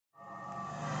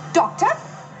Doctor?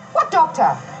 What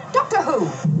doctor? Doctor who?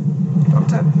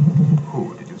 Doctor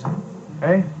who, did you say?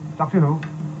 Eh? Doctor Who?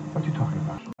 What are you talking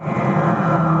about?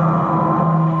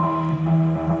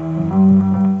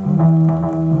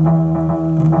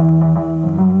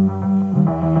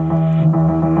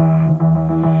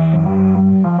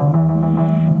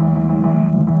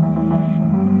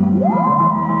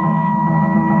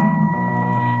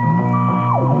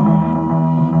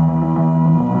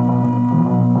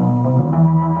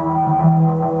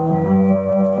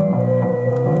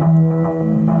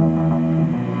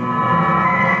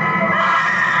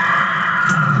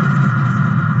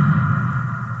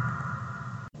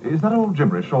 Is that all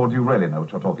gibberish, or do you really know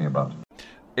what you're talking about?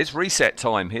 It's reset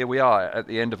time. Here we are at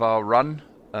the end of our run.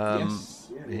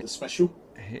 Yes, the special.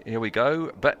 Here we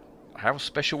go. But how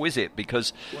special is it?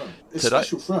 Because Well, it's today,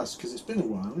 special for us because it's been a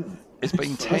while, isn't it? it's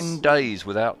been For 10 us. days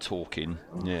without talking.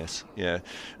 Oh. Yes, yeah.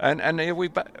 And here we're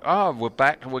back. We're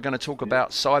back. We're going to talk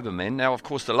about Cybermen. Now, of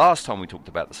course, the last time we talked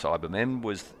about the Cybermen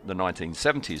was the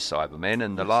 1970s Cybermen,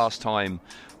 and the last time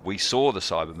we saw the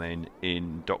Cybermen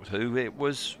in Doctor Who, it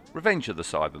was Revenge of the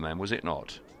Cybermen, was it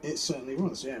not? It certainly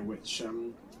was, yeah. Which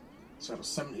so that was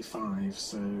 75.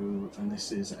 So and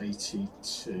this is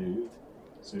 82.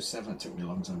 So it took me a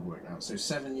long time to work out. So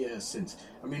 7 years since.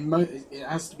 I mean, it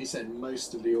has to be said,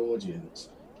 most of the audience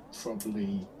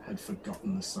probably had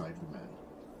forgotten the Cybermen.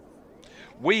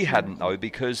 We hadn't, though,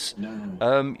 because No.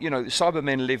 the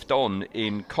Cybermen lived on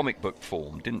in comic book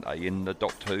form, didn't they? In the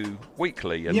Doctor Who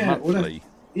weekly and monthly.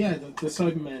 The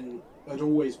Cybermen had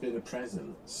always been a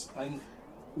presence, and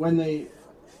when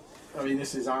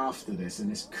this is after this,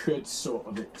 and this could sort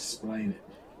of explain it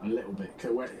a little bit.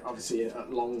 Obviously,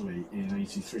 at Longley in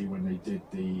 '83, when they did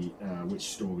the which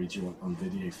story do you want on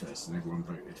video first, and everyone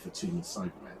voted for Team of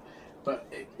Cybermen, but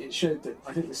it showed that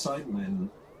I think the Cybermen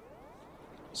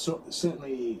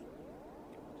certainly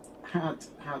had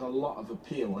a lot of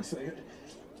appeal. I think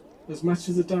as much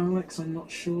as the Daleks, I'm not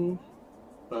sure.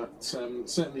 But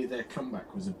certainly their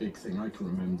comeback was a big thing. I can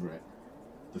remember it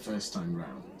the first time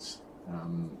round.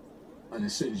 And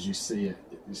as soon as you see it,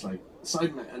 it's like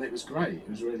Cybermen, and it was great. It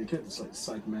was really good. It's like the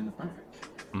Cybermen are back.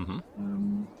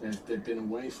 Mm-hmm. They've been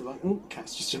away for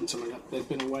cats just jumped on my lap. They've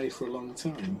been away for a long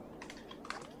time.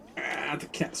 The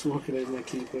cat's walking over my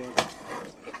keyboard.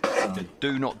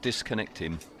 Do not disconnect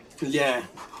him. Yeah.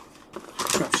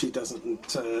 Perhaps she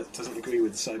doesn't agree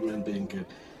with the Cybermen being good.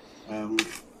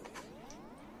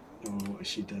 What has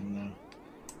she done now?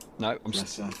 No, I can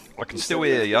It's still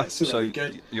hear you, so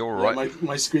you're all right.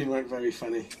 My screen went very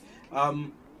funny.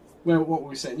 Well, what were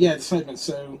we saying? Yeah, the Cybermen.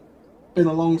 So, been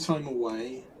a long time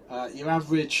away. Your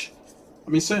average,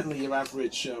 certainly your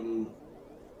average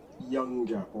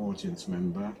younger audience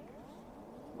member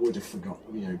would have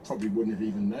forgotten. Probably wouldn't have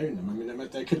even known them.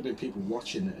 There could have been people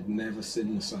watching that had never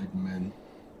seen the Cybermen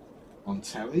on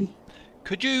telly.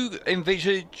 Could you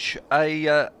envisage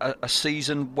a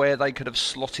season where they could have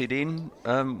slotted in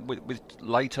with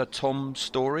later Tom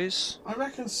stories? I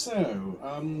reckon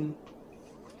so.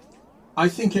 I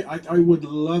think I would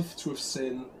love to have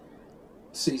seen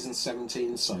season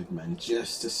 17 Cybermen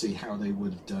just to see how they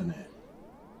would have done it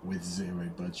with zero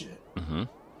budget. Mm-hmm.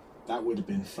 That would have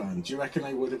been fun. Do you reckon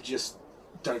they would have just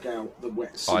dug out the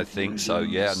wetsuit? I think so,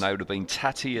 yeah. And they would have been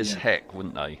tatty as heck,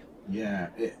 wouldn't they? Yeah,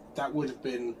 that would have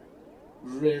been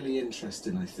really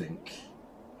interesting, I think.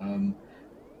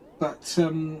 But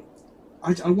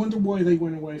I wonder why they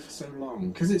went away for so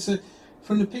long. Because it's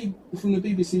from the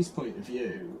BBC's point of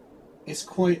view, it's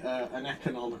quite an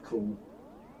economical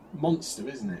monster,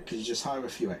 isn't it? Because you just hire a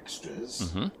few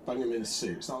extras, bung them in a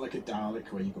suit. It's not like a Dalek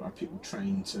where you've got to have people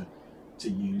trained to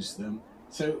use them.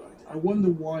 So I wonder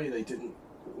why they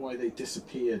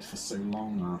disappeared for so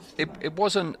long after that. It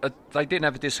wasn't. They didn't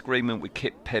have a disagreement with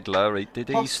Kit Pedler. Did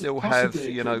he still have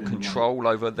control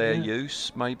over their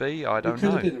use? Maybe I don't know.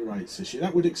 It could have been a rights issue.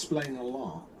 That would explain a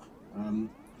lot.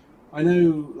 I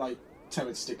know, like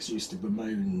Terrence Sticks used to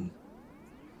bemoan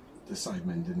the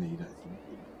Cybermen, didn't he?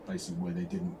 Basically, where they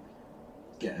didn't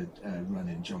get a run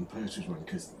in John Purser's one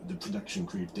because the production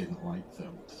crew didn't like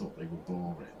them, thought they were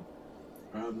boring.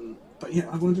 But yeah,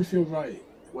 I wonder if you're right.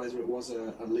 Whether it was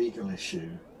a legal issue.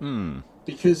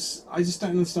 Because I just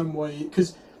don't understand why.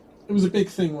 Because it was a big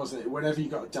thing, wasn't it? Whenever you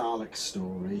got a Dalek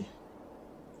story,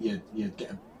 you'd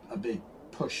get a big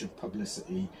push of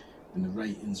publicity and the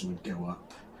ratings would go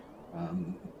up.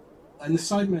 And the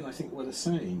Cybermen, I think, were the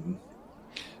same.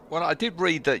 Well, I did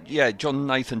read that, John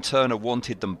Nathan Turner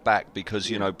wanted them back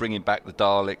because, bringing back the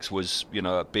Daleks was,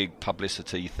 a big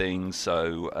publicity thing.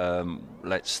 So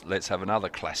let's have another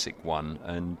classic one,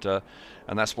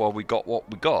 and that's why we got what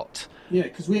we got. Yeah,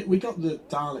 because we got the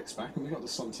Daleks back and we got the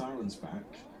Sontarans back,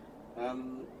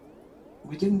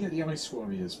 We didn't get the Ice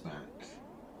Warriors back,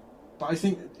 but I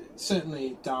think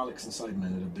certainly Daleks and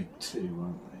Cybermen are the big two,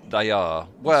 aren't they? They are.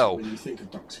 Well, when you think of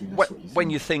Doctor Who, that's what you think. When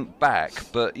you think back,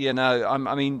 but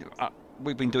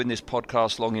we've been doing this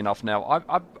podcast long enough now.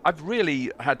 I've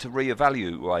really had to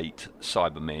reevaluate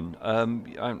Cybermen,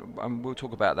 and we'll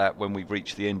talk about that when we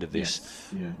reach the end of this.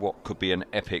 Yes, yeah. What could be an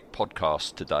epic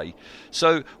podcast today.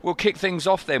 So we'll kick things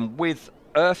off then with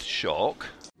Earthshock.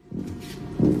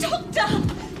 Doctor!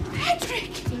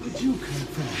 Patrick! Where did you come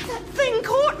from? That thing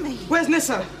caught me! Where's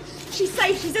Nissa? She's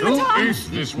safe, she's in the Who time! is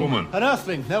this woman? An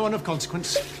Earthling, no one of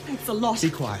consequence. Thanks a lot. Be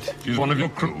quiet. She's one of your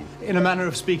crew. In a manner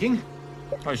of speaking,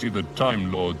 I see the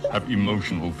Time Lords have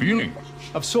emotional feelings.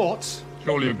 of sorts,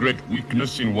 Surely a great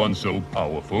weakness in one so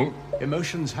powerful.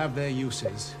 emotions have their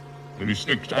uses. They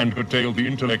restrict and curtail the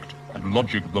intellect and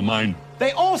logic of the mind.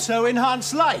 They also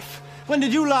enhance life. When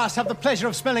did you last have the pleasure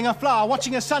of smelling a flower,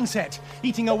 watching a sunset,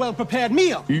 eating a well-prepared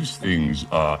meal? These things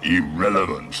are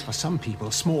irrelevant. For some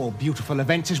people, small, beautiful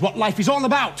events is what life is all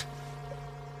about.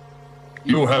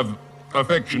 You have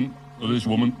affection for this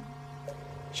woman,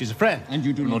 She's a friend. and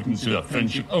you do not consider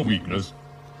friendship a weakness.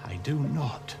 I do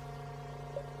not.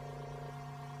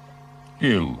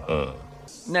 Kill her.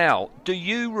 Now, do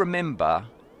you remember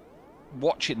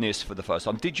watching this for the first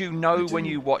time? Did you know when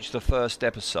you watched the first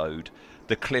episode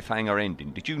the cliffhanger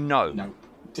ending? Did you know? No,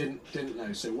 didn't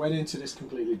know. So went into this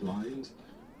completely blind.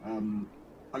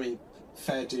 I mean,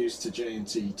 fair dues to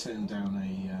J&T, turned down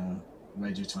a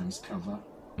Radio Times cover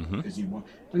because you want.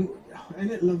 And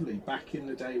isn't it lovely back in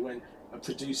the day when a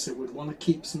producer would want to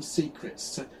keep some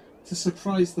secrets to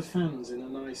surprise the fans in a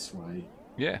nice way?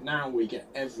 Yeah. Now we get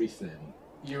everything.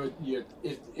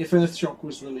 If Earthshock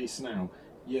was released now,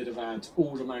 you'd have had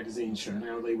all the magazines showing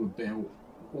how they were built,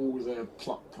 all the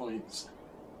plot points.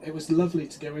 It was lovely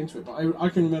to go into it, but I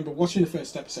can remember watching the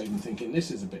first episode and thinking,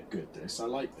 this is a bit good, this. I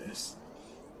like this.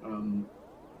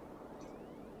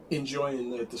 Enjoying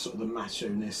the sort of the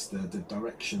macho-ness, the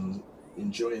direction,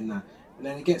 enjoying that. And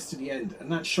then it gets to the end,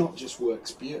 and that shot just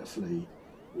works beautifully,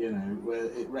 where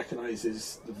it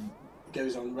recognises,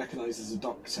 goes on, recognises the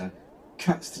Doctor,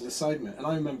 cuts to the Cybermen. And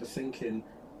I remember thinking,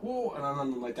 oh, and I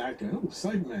remember my dad going, oh,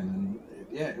 Cybermen, and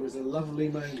yeah, it was a lovely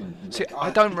moment. And See,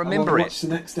 I don't remember it. Watch the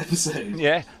next episode.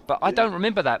 Yeah, but I don't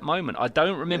remember that moment. I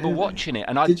don't remember watching it,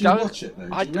 and I Did you don't. watch it, though?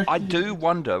 I do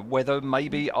wonder whether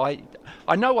maybe I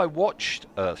know I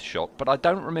watched Earthshock, but I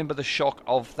don't remember the shock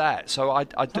of that. So I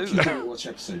do. Perhaps you didn't watch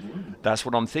episode 1. That's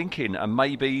what I'm thinking, and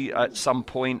maybe at some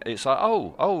point it's like,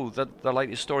 the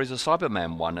latest story's a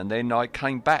Cyberman one, and then I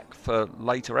came back for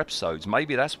later episodes.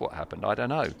 Maybe that's what happened. I don't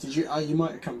know. Did you? You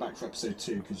might have come back for episode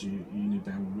 2 because you knew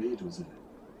Beryl Reid was in it.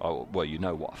 Oh well, you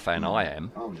know what a fan I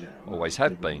am. Oh yeah, Always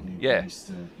have been. Yeah. You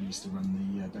used to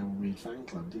run the Beryl Reid fan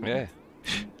club, didn't you? Yeah.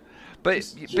 But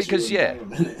Just because you and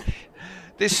Beryl, innit?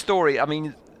 this story, I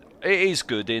mean, it is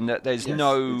good in that there's Yes,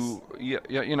 no,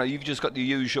 you've just got the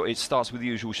usual. It starts with the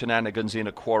usual shenanigans in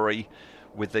a quarry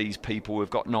with these people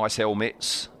who've got nice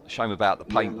helmets. Shame about the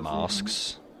paint lovely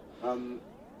masks.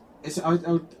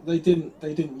 They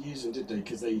didn't use them, did they?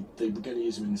 Because they were going to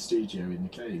use them in the studio in the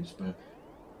cage, but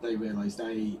they realised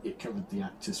A, it covered the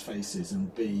actors' faces,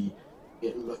 and B,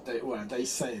 they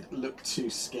say it looked too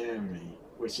scary,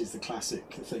 which is the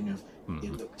classic thing of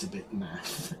it looked a bit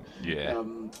naff. Yeah.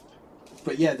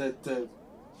 But yeah, the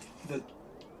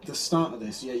start of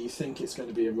this, you think it's going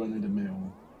to be a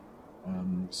run-of-the-mill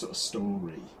sort of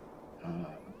story,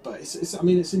 but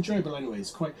it's enjoyable anyway. It's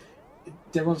quite.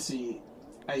 They're obviously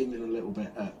aiming a little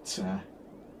bit at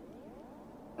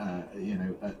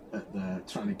at the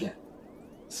trying to get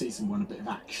season 1 a bit of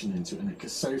action into it,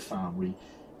 because so far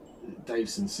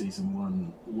Daveson's season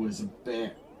 1 was a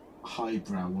bit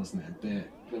highbrow, wasn't it?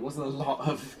 There wasn't a lot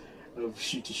of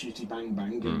shooty bang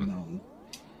bang going on.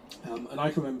 And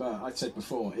I can remember I said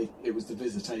before it was the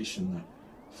Visitation that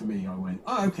for me I went,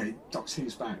 oh okay, Doctor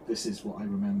Who's back. This is what I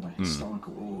remember.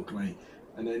 Historical, oh great.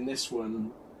 And then this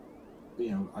one,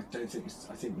 I think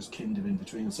it was Kinder in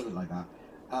between or something like that.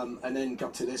 And then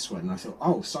got to this one and I thought,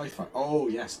 oh, sci-fi. Oh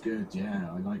yes, good. Yeah,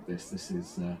 I like this. This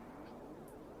is going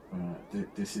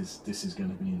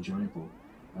to be enjoyable.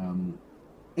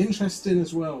 Interesting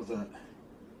as well that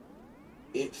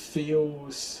it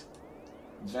feels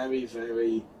very,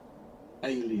 very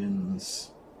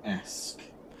Aliens-esque.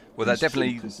 Well, that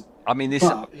definitely. I mean, this.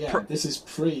 This is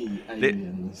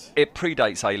pre-Aliens. It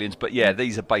predates Aliens, but yeah,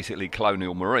 these are basically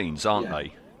colonial marines, aren't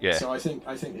they? Yeah. So I think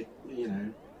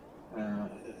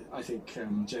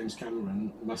James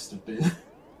Cameron must have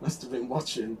been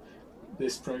watching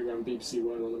this program BBC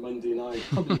One on a Monday night,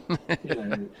 probably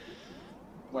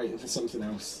waiting for something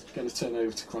else. Going to turn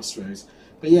over to Crossroads.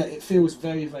 But yeah, it feels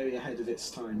very, very ahead of its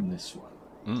time, this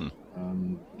one.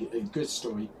 A good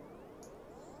story,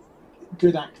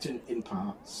 good acting in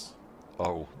parts.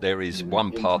 Oh, there is You know,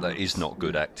 one in part that parts, is not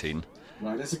good acting.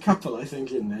 Right, there's a couple, I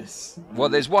think, in this. Well,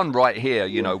 there's one right here,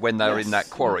 you know, when they're in yes, that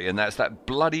quarry, and that's that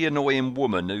bloody annoying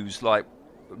woman who's like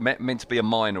meant to be a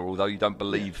minor, although you don't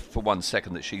believe for 1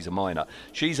 second that she's a minor.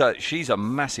 She's a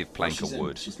massive plank of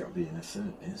wood. She's got to be in her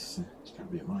 30s. She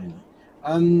can't be a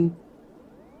minor.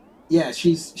 Yeah,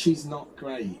 she's not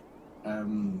great.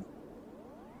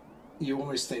 You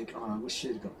almost think, oh, I wish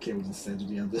she'd have got killed instead of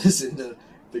the others in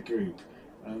the group.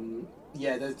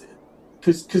 Yeah,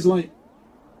 because like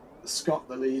Scott,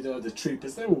 the leader, the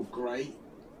troopers, they're all great.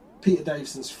 Peter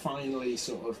Davison's finally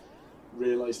sort of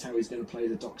realised how he's going to play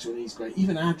the Doctor, and he's great.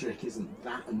 Even Adric isn't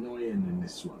that annoying in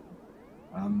this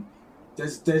one.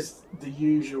 There's the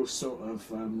usual sort of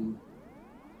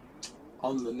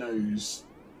on the nose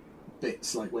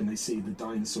bits, like when they see the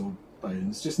dinosaur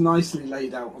bones, just nicely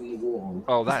laid out on the wall.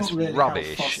 Oh, that's really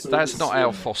rubbish. That's not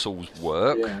how fossils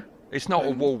work. Yeah. It's not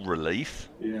a wall relief.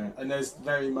 Yeah, and there's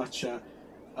very much a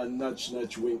nudge,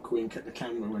 nudge, wink, wink at the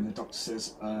camera when the Doctor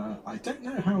says, I don't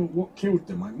know what killed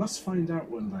them. I must find out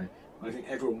one day. I think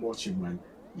everyone watching went,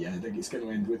 yeah, I think it's going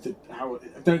to end with I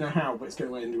don't know how, but it's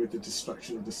going to end with the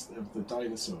destruction of the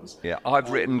dinosaurs. Yeah, I've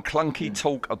written clunky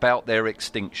talk about their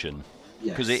extinction.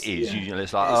 Because it is. Yeah. Usually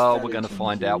it's like, It's we're going to very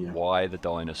find clunky, out yeah. why the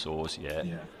dinosaurs, Yeah.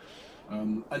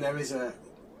 And there is a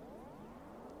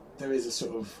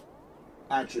sort of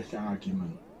Adric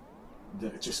argument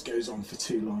that just goes on for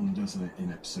too long, doesn't it,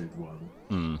 in episode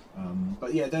 1?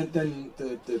 But yeah, then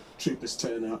the troopers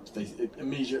turn up. They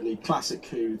immediately, classic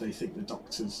Who, they think the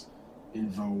Doctor's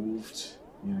involved,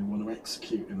 you know, want to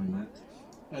execute him and that.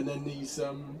 And then these,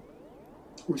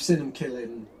 we've seen them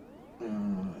killing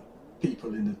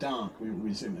people in the dark, we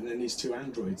assume, and then these two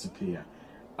androids appear.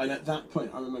 And at that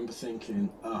point I remember thinking,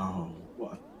 oh,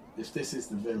 if this is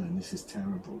the villain, this is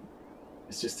terrible.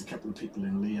 It's just a couple of people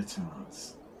in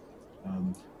leotards.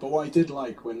 But what I did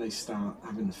like when they start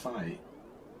having the fight,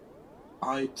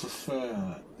 I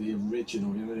prefer the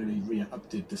original, you know, they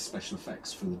updid the special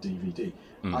effects for the DVD.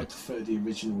 I prefer the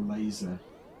original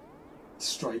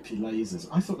stripy lasers.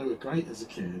 I thought they were great as a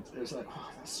kid. It was like,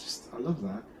 I love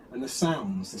that. And the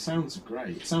sounds are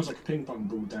great. It sounds like a ping pong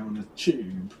ball down a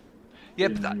tube. Yeah,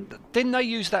 but didn't they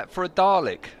use that for a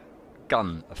Dalek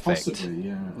gun effect? Possibly,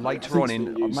 yeah. Later on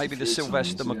in maybe the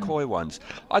Sylvester McCoy ones.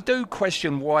 I do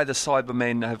question why the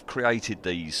Cybermen have created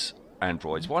these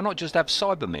androids. Why not just have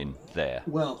Cybermen there?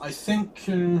 Well, I think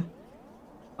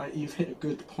you've hit a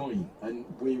good point, and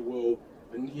we will.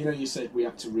 And you know, you said we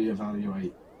had to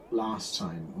reevaluate last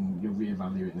time, and you're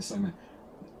reevaluating the same.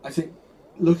 I think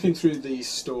looking through these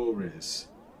stories,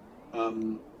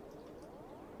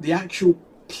 the actual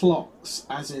plots,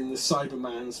 as in the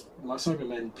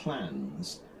Cybermen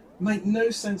plans, make no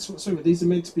sense whatsoever. These are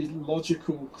meant to be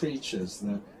logical creatures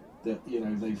that you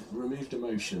know, they've removed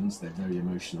emotions. They're very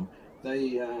emotional.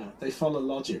 They follow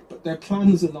logic, but their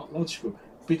plans are not logical,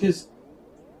 because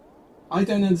I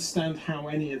don't understand how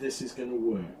any of this is going to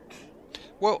work.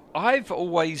 Well, I've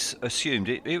always assumed,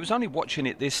 it was only watching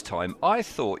it this time, I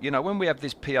thought, you know, when we have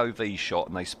this POV shot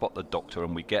and they spot the Doctor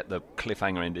and we get the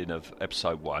cliffhanger ending of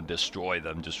episode 1, destroy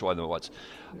them at once,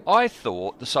 I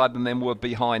thought the Cybermen were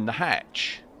behind the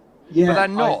hatch. Yeah, but they're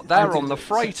not. They're on the so,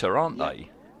 freighter, aren't they?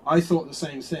 I thought the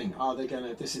same thing.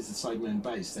 This is the Cybermen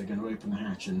base, they're going to open the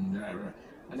hatch and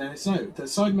then it's no. The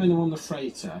Cybermen are on the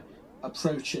freighter,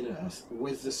 approaching Earth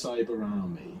with the Cyber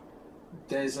army.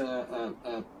 There's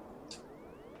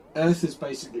Earth has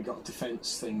basically got a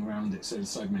defence thing around it so the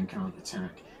Cybermen can't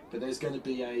attack, but there's going to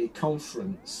be a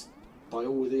conference by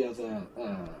all the other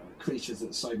creatures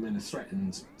that the Cybermen are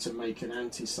threatened to make an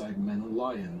anti-Cybermen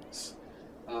alliance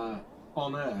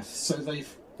on Earth. So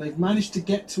they've managed to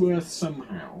get to Earth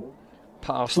somehow.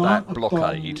 Past that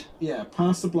blockade.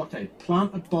 Past the blockade.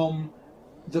 Plant a bomb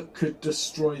that could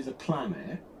destroy the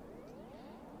planet.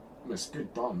 That's a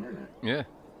good bomb, isn't it? Yeah.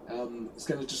 It's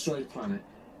going to destroy the planet.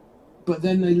 But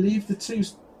then they leave the two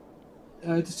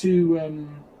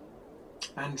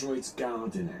androids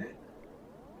guarding it.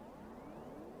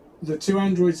 The two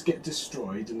androids get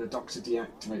destroyed and the Doctor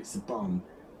deactivates the bomb.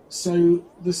 So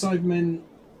the Cybermen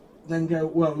then go,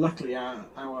 well, luckily our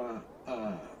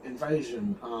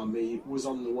invasion army was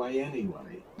on the way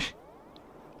anyway.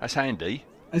 That's handy.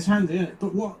 It's handy, isn't it?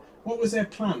 But what was their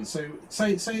plan? So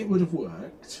say it would have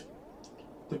worked.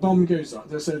 The bomb goes off.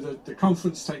 So the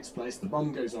conference takes place. The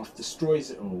bomb goes off,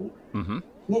 destroys it all. Mm-hmm.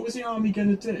 What was the army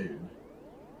going to do?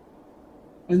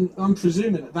 And I'm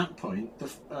presuming at that point,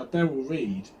 Beryl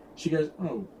Reid, she goes,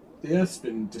 "Oh, the Earth's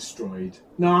been destroyed.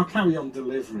 No, I'll carry on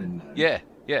delivering now." Yeah.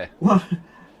 Yeah. Well,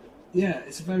 yeah,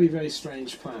 it's a very, very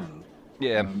strange plan.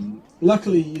 Yeah.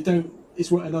 Luckily, you don't.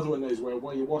 It's another one of those where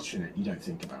while you're watching it, you don't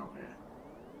think about it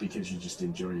because you're just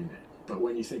enjoying it. But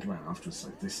when you think about it afterwards,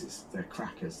 like they're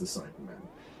crackers, the Cybermen.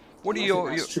 What do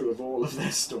That's true of all of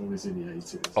their stories in the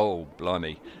 80s. Oh,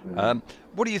 blimey!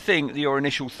 What do you think? Your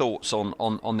initial thoughts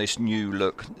on this new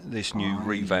look, this new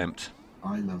revamped?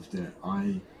 I loved it.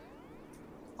 I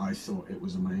thought it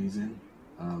was amazing.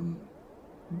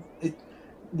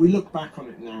 We look back on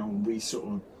it now,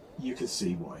 and you can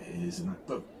see what it is,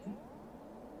 but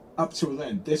up till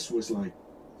then, this was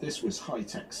high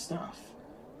tech stuff.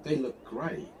 They looked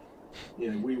great.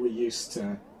 You know, we were used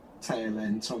to tail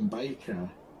end Tom Baker,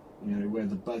 you know, where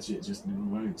the budget just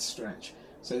won't stretch.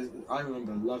 So I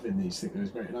remember loving these things. It was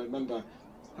great, and I remember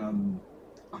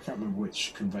I can't remember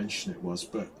which convention it was,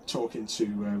 but talking to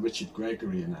Richard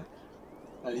Gregory and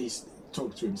he's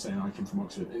talking to him saying, "I come from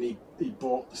Oxford," and he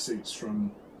bought the suits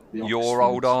from the your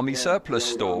Oxford, old army surplus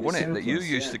store, wasn't it, that you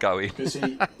used to go in? Because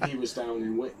he was down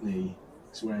in Whitney,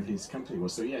 it's where his company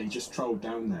was. So yeah, he just trolled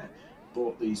down there,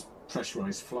 bought these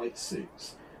pressurised flight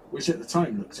suits, which at the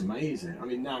time looked amazing. I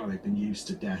mean, now they've been used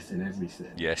to death in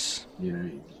everything. Yes. You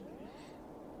know,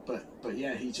 but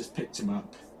yeah, he just picked them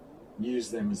up,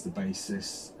 used them as the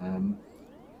basis. I'm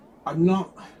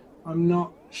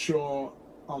not sure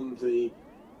on the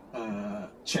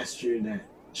chest unit,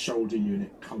 shoulder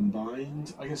unit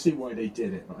combined. I can see why they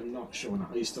did it, but I'm not sure now.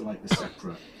 I used to like the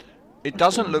separate. It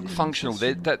doesn't look functional.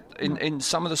 In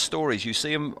some of the stories, you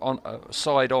see them on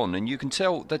side on, and you can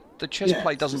tell that the chest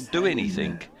plate doesn't do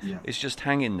anything. Yeah. It's just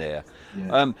hanging there.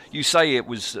 Yeah. You say it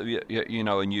was, you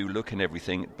know, a new look and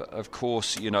everything, but of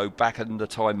course, you know, back in the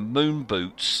time, moon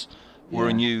boots were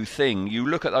a new thing. You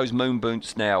look at those moon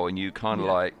boots now, and you kind of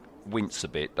like wince a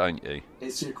bit, don't you?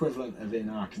 It's the equivalent of in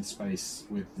Ark in Space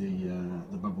with the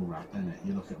bubble wrap, isn't it?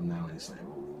 You look at them now and it's like,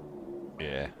 ooh.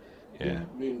 Yeah.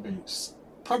 Moon boots.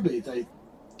 Probably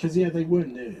because they were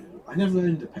new. I never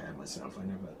owned a pair myself. I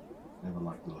never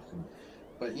liked the look of them.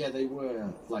 But yeah, they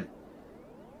were like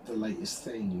the latest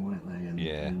thing, weren't they?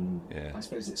 And I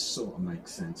suppose it sort of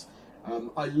makes sense.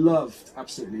 I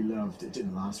absolutely loved. It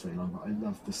didn't last very long, but I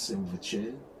loved the silver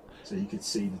chin, so you could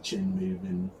see the chin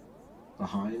moving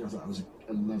behind. I thought that was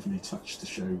a lovely touch to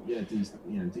show. Yeah,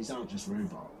 these aren't just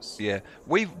robots. Yeah,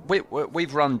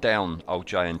 we've run down old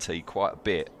J&T quite a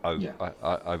bit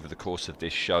over the course of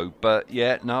this show, but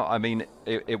I mean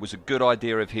it was a good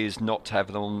idea of his not to have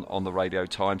them on the Radio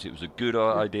Times. It was a good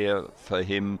idea for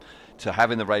him to have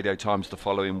in the Radio Times the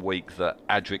following week that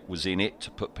Adric was in it,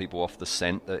 to put people off the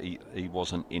scent that he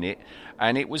wasn't in it,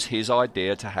 and it was his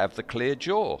idea to have the clear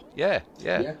jaw. Yeah.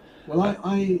 Well,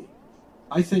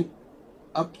 I think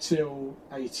up till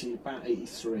about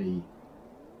 83,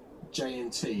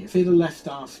 J&T, if he'd have left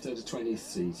after the 20th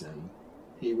season,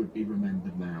 he would be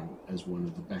remembered now as one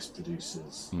of the best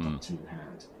producers Doctor Who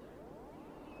had.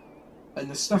 And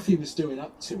the stuff he was doing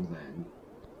up till then,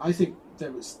 I think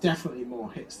there was definitely more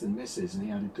hits than misses, and he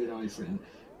had a good eye for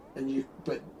it.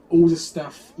 But all the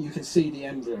stuff, you can see the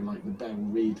embryo, like the Bell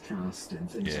Reed cast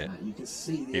and things like that. You can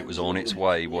see the it was on its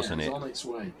way, wasn't it? It was on its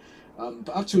way.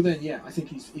 But up till then, I think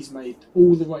he's made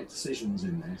all the right decisions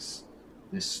in this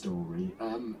story.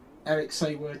 Eric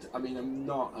Sayward, I mean, I'm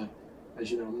not a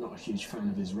huge fan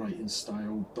of his writing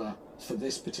style, but for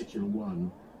this particular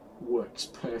one, works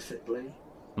perfectly.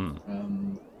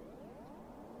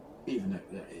 Even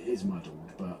though it is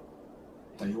muddled, but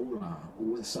they all are.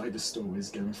 All the cyber stories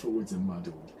going forwards are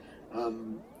muddled.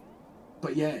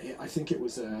 But I think it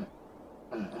was a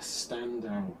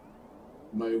standout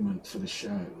moment for the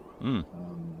show.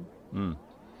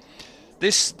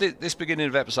 This beginning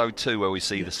of episode 2, where we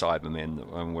see the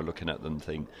Cybermen and we're looking at them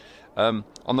thing.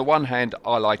 On the one hand,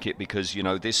 I like it because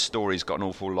this story's got an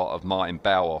awful lot of Martin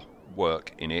Bauer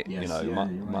work in it. Yes,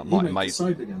 Martin made the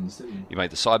cyber guns, didn't he? He made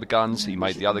the cyber guns. He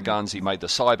made the other guns. He made the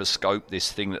cyberscope,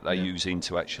 this thing that they use in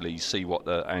to actually see what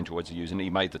the androids are using. He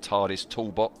made the TARDIS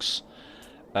toolbox.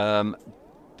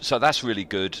 So that's really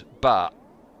good,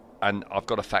 and I've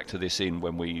got to factor this in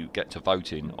when we get to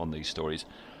voting on these stories,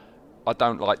 I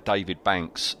don't like David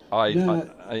Banks.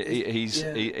 He's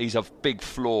a big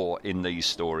flaw in these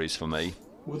stories for me.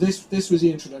 Well, this was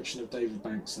the introduction of David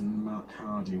Banks and Mark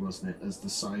Hardy, wasn't it, as the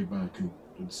cyber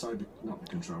not the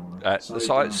controller, the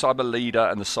cyber leader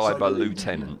and the cyber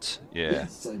lieutenant.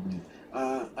 Cyber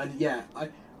leader.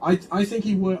 I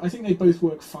think I think they both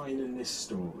work fine in this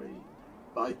story,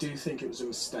 but I do think it was a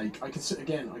mistake. I can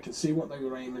see what they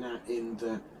were aiming at in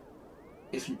the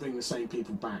if you bring the same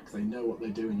people back, they know what they're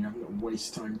doing. You haven't got to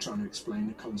waste time trying to explain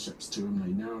the concepts to them.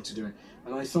 They know how to do it.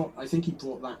 And I think he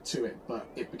brought that to it, but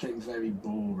it became very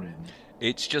boring.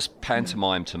 It's just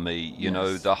pantomime to me, you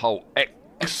know, the whole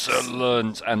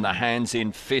excellent and the hands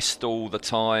in fist all the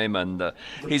time, and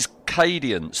his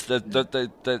cadence,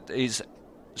 his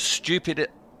stupid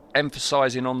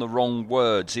emphasising on the wrong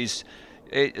words is.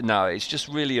 It's just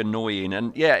really annoying,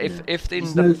 and if in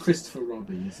He's the no Christopher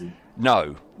Robin, is he?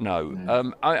 No.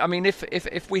 I mean,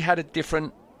 if we had a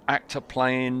different actor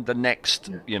playing the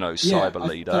next, cyber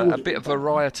leader, a bit of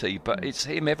variety, but it's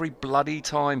him every bloody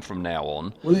time from now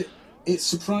on. Well, it's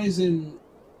surprising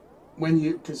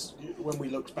because when we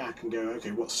looked back and go,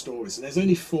 okay, what stories? And there's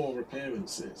only 4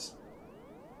 appearances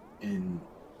in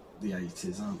the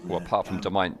 80s, aren't there? Well, apart from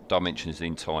Dimensions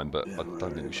in Time, but I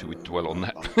don't think we should dwell on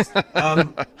that.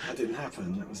 That didn't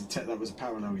happen. That was a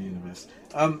parallel universe.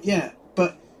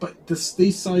 But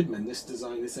these Cybermen, this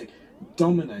design, this thing,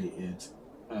 dominated.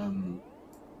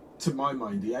 To my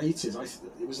mind, the 80s.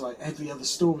 It was like every other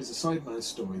story is a Cyberman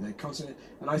story. They constantly,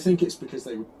 and I think it's because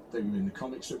they were in the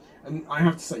comic strip. And I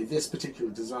have to say, this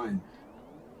particular design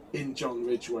in John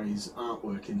Ridgway's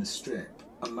artwork in the strip,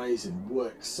 amazing,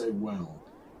 works so well.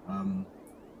 And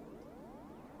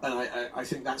I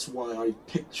think that's why I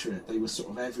picture it. They were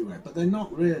sort of everywhere, but they're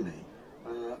not really.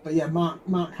 But yeah,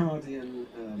 Mark Hardy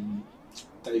and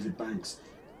David Banks,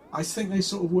 I think they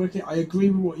sort of work it. I agree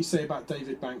with what you say about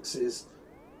David Banks's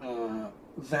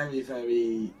very,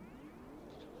 very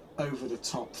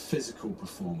over-the-top physical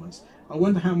performance. I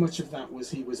wonder how much of that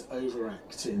was he was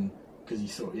overacting because he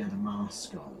thought he had a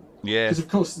mask on. Yeah. Because of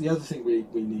course the other thing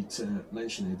we need to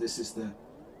mention here, this is the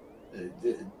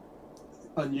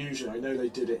unusual. I know they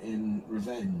did it in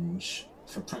Revenge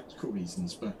for practical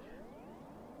reasons, but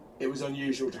it was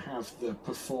unusual to have the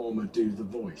performer do the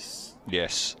voice.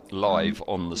 Yes, live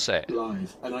on the set.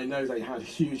 Live, and I know they had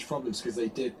huge problems because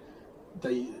the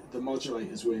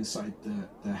modulators were inside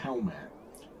the helmet,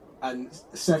 and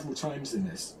several times in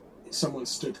this, someone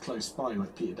stood close by,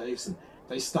 like Peter Davison.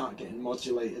 They start getting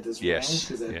modulated as well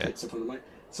because they're picked up on the mic.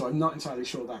 So I'm not entirely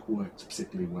sure that worked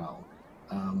particularly well.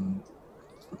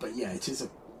 But yeah,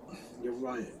 you're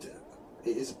right,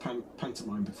 it is a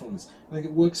pantomime performance. I think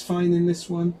it works fine in this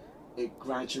one. It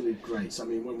gradually grates. I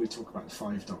mean, when we talk about the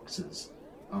 5 Doctors,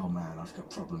 oh man, I've got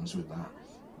problems with that.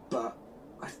 But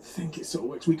I think it sort of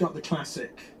works. We got the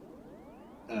classic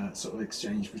sort of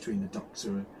exchange between the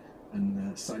Doctor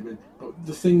and Cybermen. But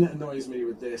the thing that annoys me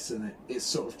with this, and it's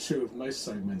sort of true of most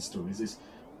Cybermen stories, is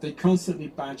they constantly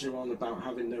badger on about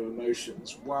having no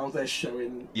emotions while they're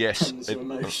showing tons of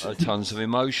emotions. Tons of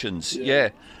emotions, yeah.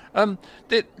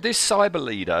 This cyber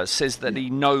leader says that he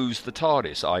knows the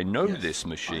TARDIS. I know this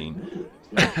machine.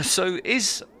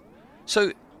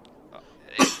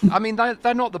 I mean,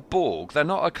 they're not the Borg. They're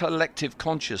not a collective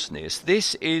consciousness.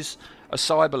 This is a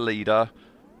cyber leader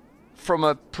from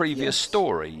a previous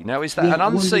story. Now, is that an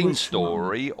unseen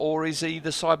story, or is he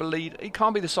the cyber leader? He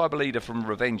can't be the cyber leader from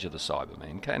Revenge of the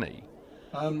Cybermen, can he?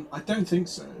 I don't think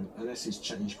so, unless he's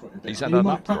changed quite a bit. He's had an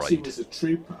upgrade. Perhaps he was a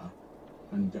trooper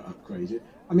and got upgraded.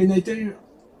 I mean, they do.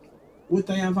 Would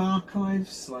they have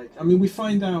archives? We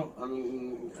find out.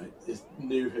 It's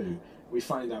New Who. We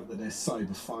find out that there's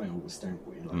cyber files, don't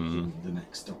we? In the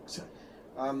next Doctor.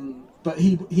 But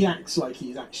he acts like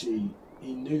he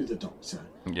knew the Doctor.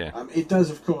 Yeah. It does,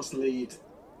 of course, lead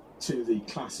to the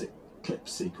classic clip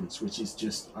sequence, which is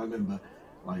just, I remember,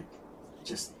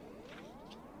 just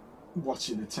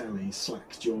watching the telly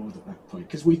slack-jawed at that point,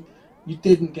 because you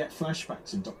didn't get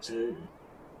flashbacks in Doctor Who.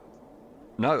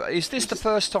 No, is this the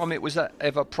first time it was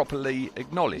ever properly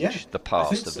acknowledged, the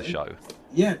past of the show?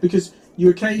 Yeah, because you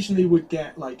occasionally would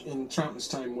get, in Troughton's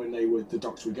time, when the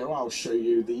Doctor would go, I'll show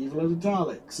you the evil of the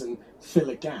Daleks, and fill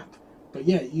a gap. But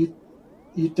yeah, you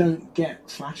don't get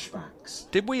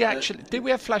flashbacks. Did we have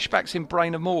flashbacks in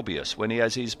Brain of Morbius when he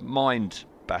has his mind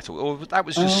battle, or that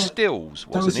was just stills, wasn't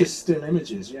it? That was just still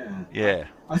images, yeah. Yeah.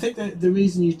 I think that the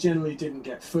reason you generally didn't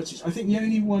get footage, I think the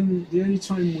only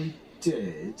time we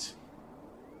did.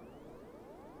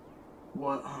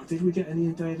 Did we get any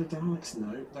in Day of the Daleks?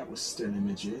 No, that was still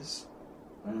images.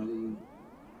 There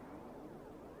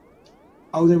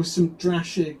was some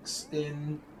Drashigs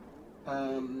in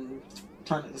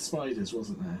Planet of the Spiders,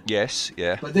 wasn't there? Yes,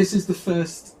 yeah. But this is the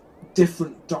first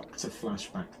different Doctor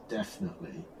flashback,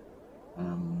 definitely.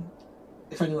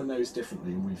 If anyone knows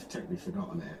differently and we've totally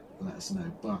forgotten it, let us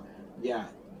know. But yeah,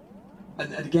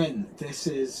 and again,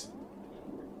 this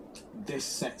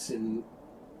sets in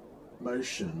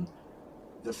motion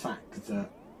the fact that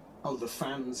the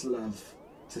fans love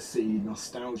to see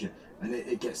nostalgia. and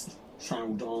it gets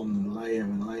troweled on layer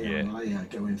and layer and layer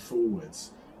going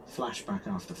forwards, flashback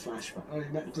after flashback. Oh, you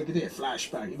met the Brigadier,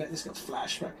 flashback. You met this guy,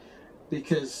 flashback,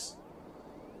 because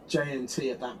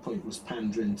JNT at that point was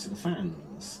pandering to the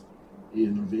fans.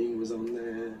 Ian Levine was on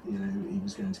there. You know, he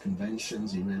was going to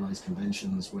conventions. He realised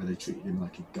conventions where they treated him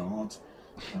like a god.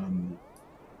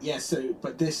 So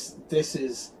but this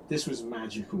was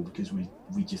magical because we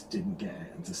just didn't get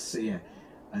it, and to see it,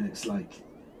 and it's like,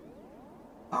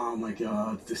 oh my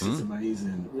god, this is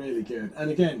amazing, really good.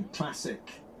 And again, classic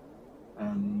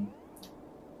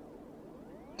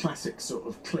sort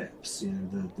of clips, you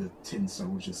know, the tin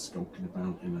soldiers skulking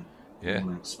about in a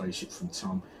worn-out spaceship from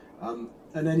Tom.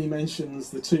 And then he mentions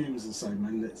the tombs and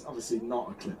Cybermen. It's obviously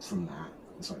not a clip from that.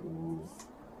 It's like, ooh,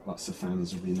 lots of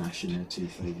fans will be gnashing their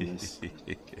teeth over this.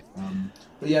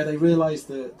 But yeah, they realise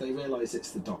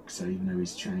it's the Doctor, even though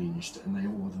he's changed, and they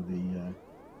order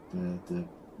the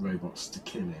robots to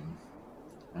kill him.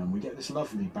 And we get this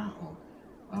lovely battle,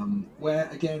 where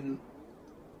again,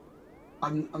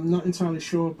 I'm not entirely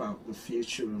sure about the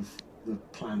future of the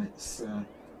planet's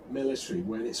military,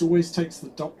 when it always takes the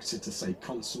Doctor to say,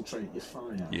 concentrate your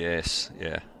fire. Yes,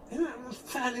 yeah. You know, a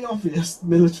fairly obvious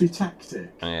military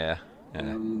tactic. Yeah.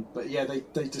 But yeah,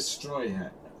 they destroy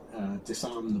it,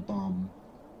 disarm the bomb,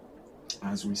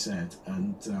 as we said,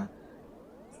 and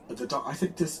I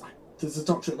think does the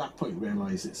Doctor at that point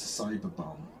realise it's a cyber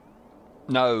bomb?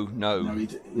 No,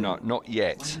 not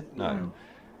yet.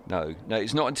 No,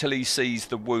 it's not until he sees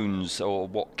the wounds or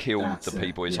what killed the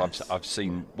people. Yes. I've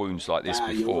seen wounds like this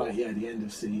before. You're right, yeah, the end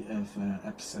of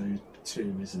episode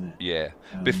 2, isn't it? Yeah.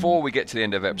 Before we get to the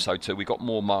end of episode 2, we got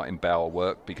more Martin Bower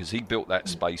work because he built that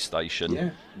space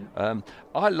station. Yeah.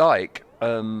 I like.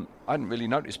 I hadn't really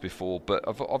noticed before, but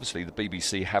obviously the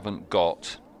BBC haven't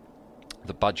got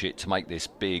the budget to make this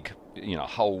big,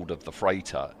 hold of the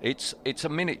freighter. It's a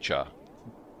miniature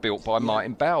built by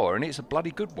Martin Bower, and it's a bloody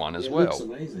good one as well. It looks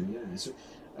amazing, yeah. It's,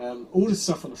 all the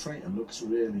stuff on the freighter looks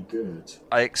really good.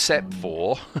 Except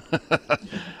for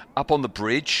up on the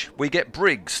bridge, we get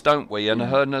Briggs, don't we? And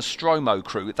her Nostromo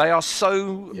crew. They are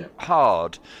so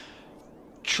hard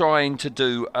trying to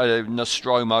do a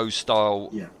Nostromo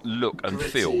style look and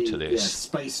gritty, feel to this. Yeah,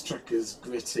 space truckers,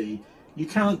 gritty. You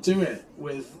can't do it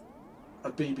with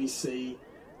a BBC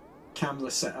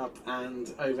camera setup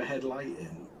and overhead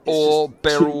lighting. Or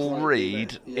Beryl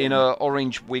Reid in her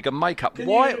orange wig and makeup.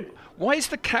 Why is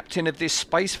the captain of this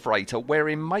space freighter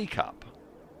wearing makeup?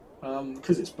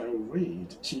 Because it's Beryl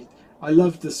Reid. I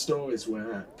love the stories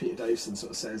where Peter Davison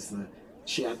sort of says that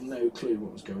she had no clue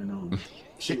what was going on.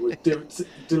 She would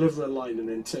deliver a line and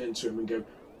then turn to him and go,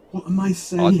 "What am I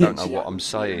saying?" I don't know what I'm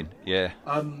saying. Yeah.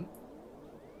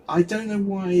 I don't know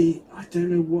why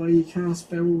you cast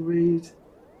Beryl Reid,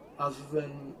 other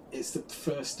than it's the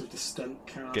first of the stunt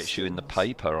cast. Gets you in the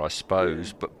paper, I suppose.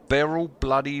 Yeah. But Beryl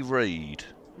bloody Reid.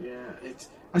 Yeah,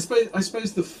 I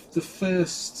suppose the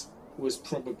first was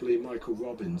probably Michael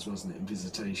Robbins, wasn't it, in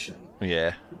Visitation?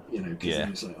 Yeah. Because he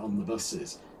was like on the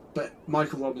buses. But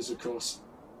Michael Robbins, of course,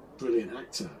 brilliant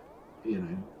actor.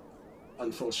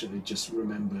 Unfortunately, just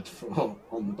remembered for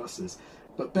On the Buses.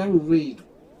 But Beryl Reid,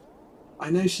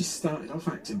 I know she started off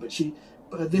acting, but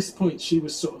at this point she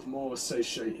was sort of more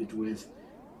associated with,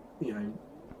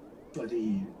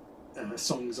 bloody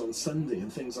songs on Sunday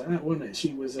and things like that, wasn't it?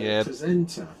 She was a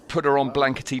presenter. Put her on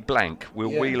Blankety Blank.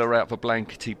 We'll wheel her out for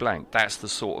Blankety Blank. That's the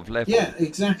sort of level. Yeah,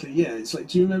 exactly. Yeah, it's like,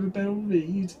 do you remember Beryl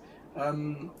Reid?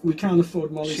 We can't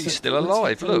afford Molly Sugden. She's still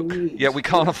alive, look. Yeah, we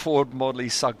can't afford Molly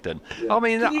Sugden. Yeah. I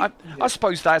mean, I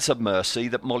suppose that's a mercy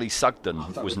that Molly Sugden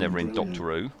was never in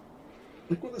Doctor Who.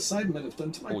 Look what the Cybermen have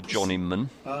done to my... Or John Inman.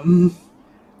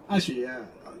 Actually,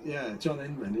 yeah, John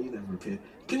Inman, he never appeared.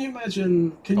 Can you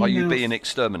imagine... Are you being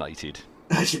exterminated?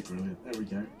 Actually, brilliant. There we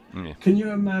go. Yeah. Can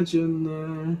you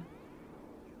imagine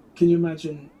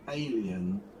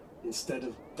Alien, instead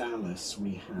of Dallas,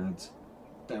 we had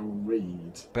Beryl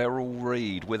Reid. Beryl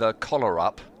Reid with her collar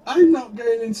up. I'm not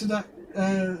going into that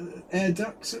air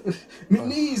duct. My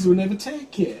knees will never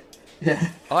take it.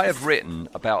 Yeah. I have written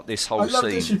about this whole scene. I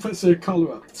love that she puts her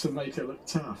collar up to make her look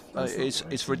tough.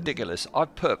 It's ridiculous.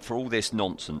 I've put for all this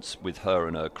nonsense with her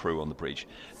and her crew on the bridge.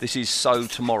 This is so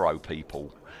Tomorrow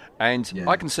People. And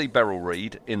I can see Beryl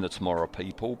Reid in the Tomorrow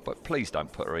People, but please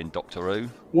don't put her in Doctor Who.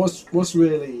 What's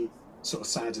really sort of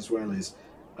sad as well is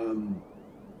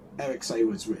Eric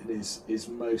Saywood's written his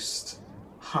most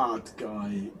hard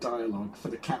guy dialogue for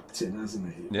the captain,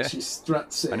 hasn't he? Yeah. She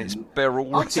struts in. And it's Beryl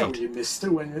Reid. I'll tell you,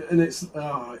 mister, and it's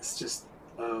just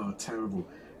terrible.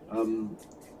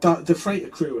 The freighter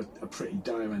crew are pretty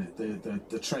dire in it.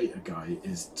 The traitor guy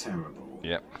is terrible.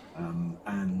 Yep.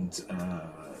 And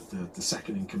the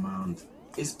second in command,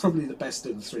 is probably the best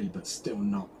of the three, but still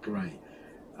not great.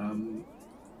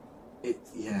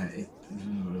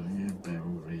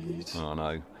 Beryl Reid. Oh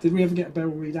no. Did we ever get a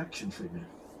Beryl Reid action figure?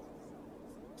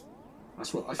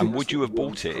 That's what I think. And would you have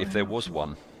bought it if there was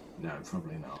one? No,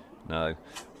 probably not. No.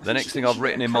 The next thing I've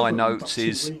written in my notes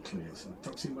is...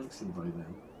 Doctor Weekly by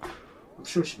then. I'm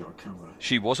sure she got a cover.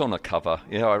 She was on a cover.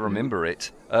 Yeah, I remember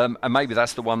it. And maybe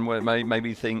that's the one where maybe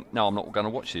you think, no, I'm not going to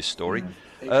watch this story.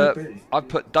 Yeah, it could be. I've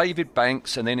put David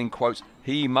Banks and then in quotes,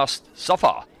 he must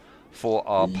suffer for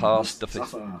our past defeat.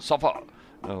 Suffer.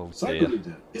 Oh dear.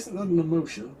 Isn't that an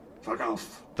emotion? Fuck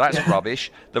off. That's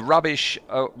rubbish. The rubbish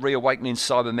reawakening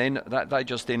Cybermen, that they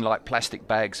just in like plastic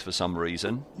bags for some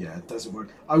reason. Yeah, it doesn't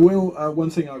work. I will. One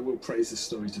thing I will praise this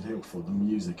story to Hill for: the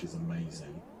music is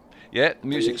amazing. Yeah, the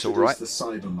music's all right. The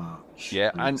Cyber March.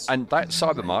 Yeah, and that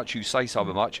Cyber March, you say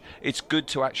Cyber March, it's good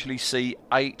to actually see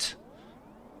 8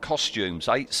 costumes,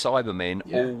 8 Cybermen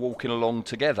all walking along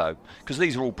together, because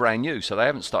these are all brand new, so they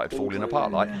haven't started falling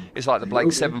apart. It's like the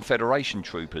Blake 7 Federation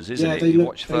troopers, isn't it? You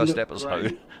watch the first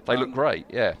episode, they look great.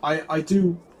 Yeah, I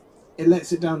do. It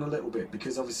lets it down a little bit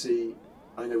because obviously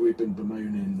I know we've been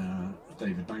bemoaning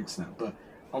David Banks now, but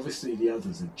obviously the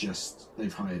others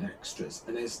they've hired extras,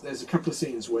 and there's a couple of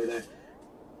scenes where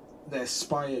they're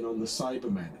spying on the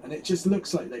Cybermen, and it just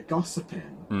looks like they're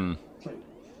gossiping. It's like,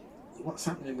 what's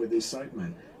happening with these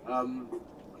Cybermen?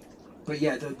 But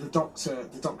yeah, the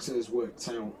doctor has worked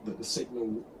out that the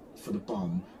signal for the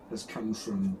bomb has come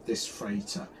from this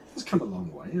freighter. It's come a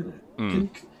long way, isn't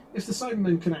it? If the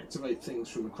Cybermen can activate things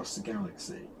from across the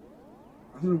galaxy,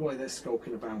 I don't know why they're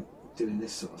skulking about doing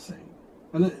this sort of thing.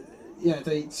 And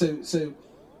so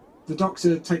the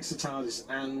Doctor takes the TARDIS,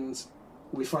 and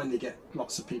we finally get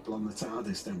lots of people on the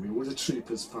TARDIS, don't we? All the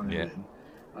troopers pile in.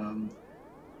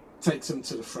 Takes them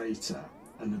to the freighter,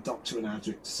 and the Doctor and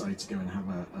Adric decide to go and have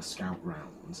a scout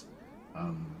round,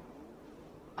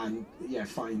 and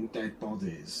find dead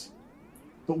bodies.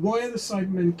 But why are the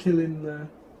Cybermen killing the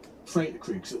freighter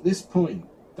crew? Because at this point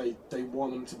they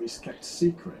want them to be kept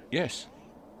secret. Yes.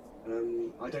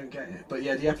 I don't get it. But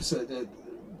yeah, the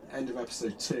end of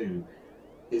episode 2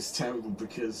 is terrible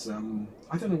because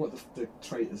I don't know what the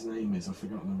traitor's name is. I've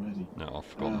forgotten already. No, I've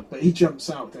forgotten. But he jumps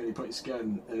out, then he puts his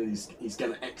gun, and he's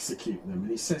going to execute them, and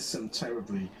he says some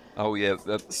terribly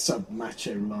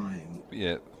sub-macho line.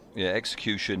 Yeah,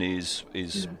 execution is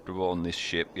on this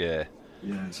ship. Yeah.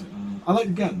 Yeah, it's like, I like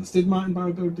the guns. Did Martin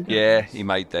Barrow build the guns? Yeah, he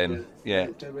made them. Yeah.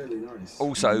 They're really nice.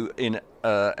 Also, in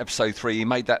episode 3, he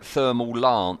made that thermal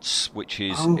lance, which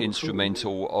is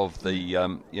instrumental of the,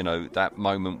 that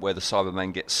moment where the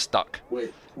Cyberman gets stuck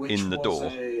in the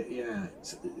door.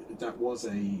 That was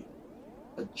a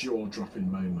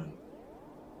jaw-dropping moment.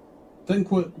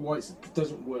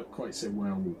 Doesn't work quite so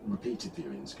well repeated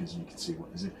viewings because you can see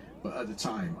what is it. But at the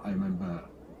time, I remember.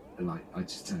 I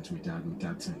just turned to my dad, and my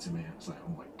dad turned to me. I was like,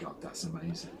 "Oh my god, that's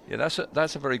amazing!" Yeah,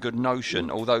 that's a very good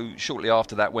notion. Although shortly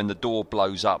after that, when the door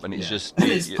blows up and it's just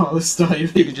it's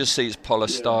polystyrene, you can just see it's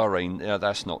polystyrene. Yeah,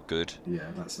 that's not good. Yeah,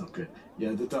 that's not good.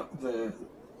 Yeah, the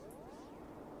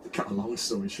cut a long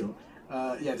story short.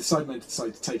 The Cybermen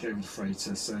decide to take over the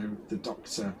freighter, so the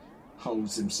Doctor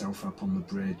holds himself up on the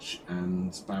bridge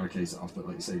and barricades it off. But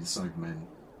like you say, the Cybermen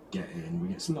get in. We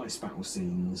get some nice battle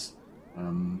scenes.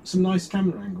 Some nice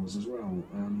camera angles as well.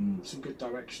 Some good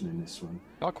direction in this one.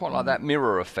 I quite like that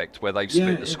mirror effect where they've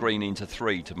split the screen into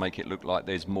 3 to make it look like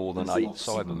there's more than 8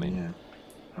 Cybermen.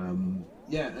 And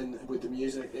with the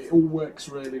music, it all works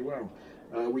really well.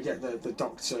 We get the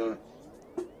Doctor,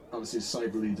 obviously the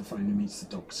Cyber Leader finally meets the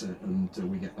Doctor, and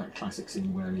we get that classic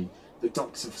scene where the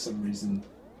Doctor, for some reason,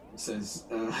 says,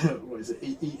 what is it,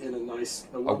 eating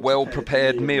a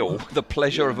well-prepared meal. The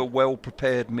pleasure of a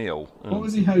well-prepared meal. What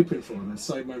was he hoping for? And the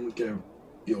Cyberman would go,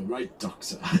 "You're right,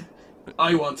 Doctor.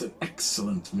 I want an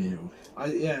excellent meal." I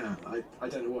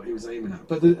don't know what he was aiming at.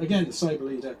 But again, the Cyber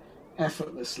Leader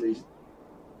effortlessly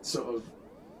sort of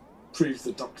proves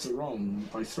the Doctor wrong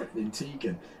by threatening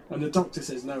Tegan. And the Doctor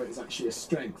says, no, it's actually a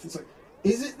strength. It's like,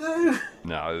 is it though?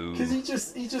 No. Because he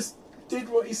just did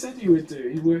what he said he would do.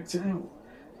 He worked it out.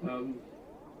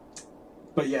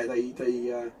 But yeah,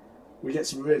 we get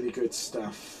some really good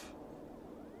stuff.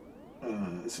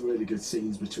 Some really good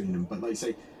scenes between them. But like I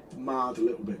say, marred a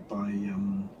little bit by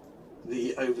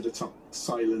the over-the-top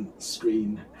silent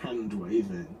screen hand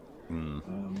waving.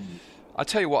 I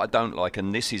tell you what I don't like,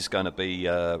 and this is going to be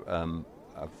a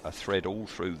thread all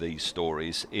through these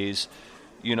stories, is,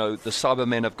 the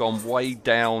Cybermen have gone way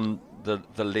down the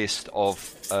list of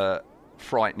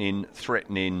frightening,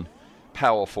 threatening,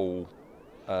 powerful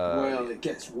it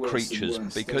gets worse creatures, and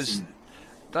worse, because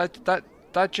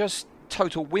they're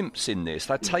total wimps in this.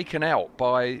 They're taken out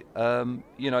by,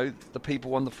 the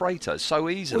people on the freighter so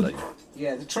easily.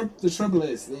 Yeah, the trouble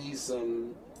is these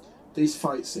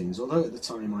fight scenes, although at the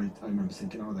time I remember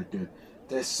thinking, oh, they're good,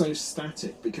 they're so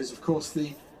static because, of course,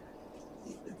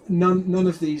 none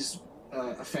of these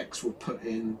effects were put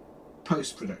in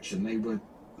post-production. They were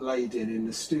laid in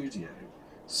the studio.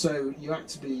 So you had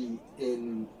to be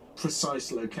in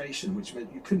precise location, which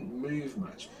meant you couldn't move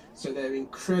much. So they're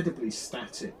incredibly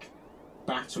static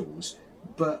battles.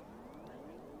 But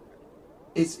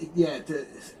the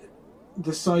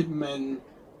Cybermen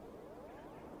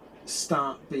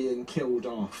start being killed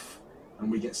off,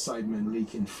 and we get Cybermen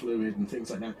leaking fluid and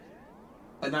things like that.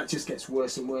 And that just gets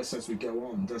worse and worse as we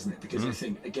go on, doesn't it? Because I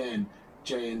think, again,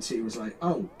 JNT was like,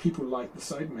 oh, people like the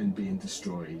Cybermen being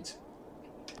destroyed.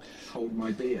 Hold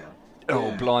my beer.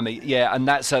 Oh, Yeah. blimey. Yeah, and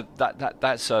that's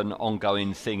an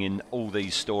ongoing thing in all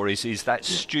these stories, is that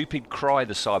stupid cry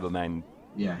the Cyberman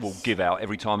will give out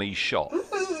every time he's shot.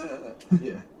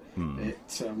 Yeah.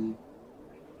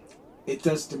 It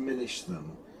does diminish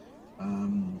them.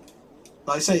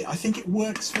 Like I say, I think it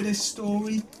works for this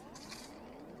story.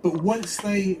 But once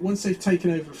they've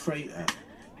taken over a freighter,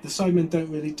 the Cybermen don't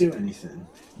really do anything.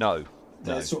 No.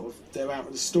 They're out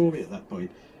of the story at that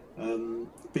point.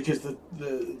 Because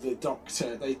the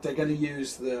Doctor, they're going to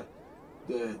use the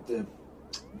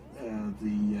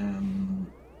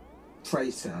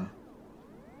freighter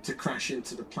to crash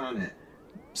into the planet,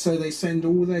 so they send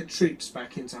all their troops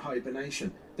back into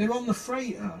hibernation. They're on the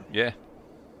freighter. Yeah.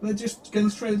 They're just going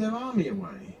to throw their army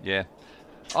away. Yeah.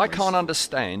 I can't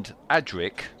understand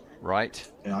Adric,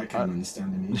 right? Yeah, I can't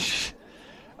understand him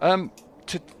either.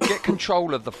 To get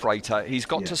control of the freighter, he's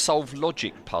got to solve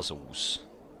logic puzzles.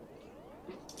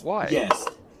 Why? Yes.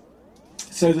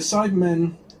 So the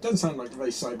Cybermen, doesn't sound like a very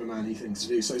Cyberman-y thing to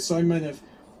do. So Cybermen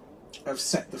have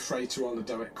set the freighter on a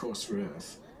direct course for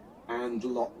Earth and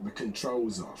locked the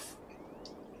controls off.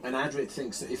 And Adric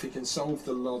thinks that if he can solve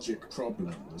the logic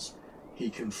problems, he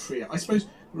can free it. I suppose,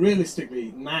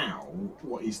 realistically, now,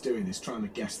 what he's doing is trying to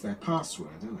guess their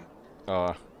password, isn't it?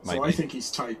 Maybe. So I think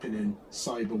he's typing in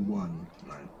Cyber 1,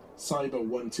 no. Cyber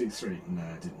 123, no,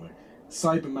 it didn't work.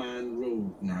 Cyberman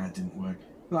rule, no, it didn't work.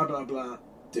 Blah, blah, blah,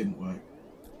 didn't work.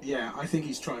 Yeah, I think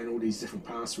he's trying all these different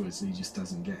passwords and he just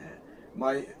doesn't get it.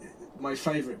 My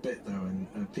favourite bit, though, and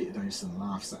Peter Davison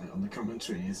laughs at it on the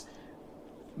commentary, is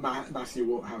Matthew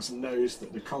Waterhouse knows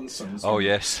that the console's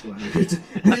explode.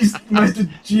 And he's meant to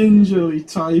gingerly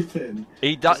type in.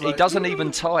 He doesn't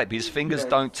even type. His fingers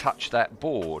don't touch that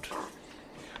board.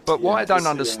 But what I don't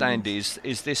understand is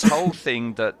this whole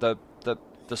thing that the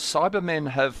Cybermen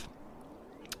have...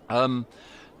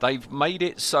 they've made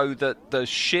it so that the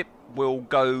ship will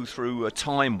go through a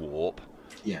time warp.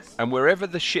 Yes. And wherever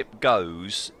the ship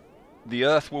goes, the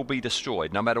Earth will be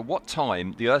destroyed. No matter what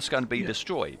time, the Earth's going to be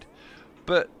destroyed.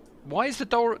 But why is the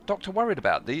Doctor worried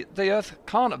about it? The Earth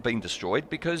can't have been destroyed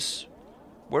because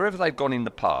wherever they've gone in the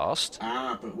past...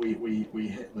 but we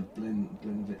hit the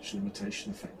Blinovich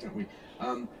limitation effect, don't we?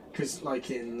 Because like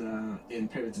in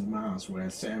Pyramids of Mars, where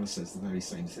Sarah says the very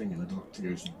same thing and the Doctor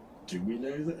goes... Do we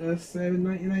know that Earth's there in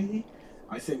 1980?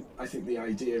 I think the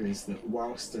idea is that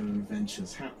whilst an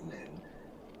adventure's happening,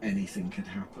 anything could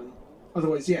happen.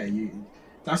 Otherwise,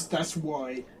 that's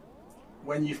why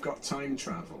when you've got time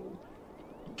travel,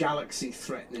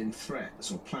 galaxy-threatening threats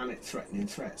or planet-threatening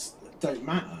threats don't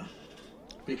matter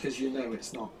because you know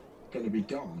it's not going to be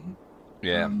gone.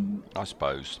 Yeah, I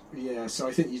suppose. Yeah, so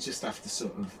I think you just have to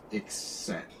sort of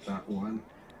accept that one.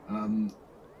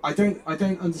 I don't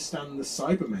understand the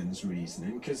Cybermen's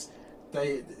reasoning because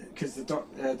the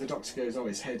Doctor goes, oh,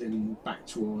 it's heading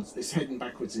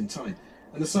backwards in time,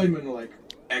 and the Cybermen are like,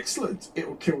 excellent, it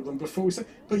will kill them before we say,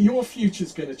 but your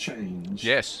future's going to change.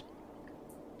 Yes.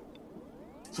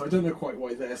 So I don't know quite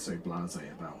why they're so blasé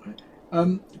about it.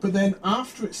 But then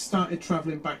after it started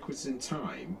travelling backwards in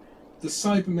time, the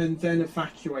Cybermen then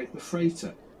evacuate the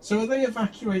freighter. So are they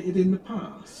evacuated in the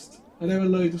past? Are there a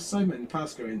load of Cybermen in the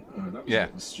past going, oh, that was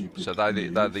a stupid So they're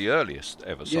the earliest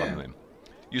ever Cybermen.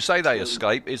 You say they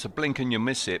escape, it's a blink and you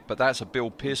miss it, but that's a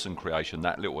Bill Pearson creation,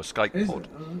 that little escape pod.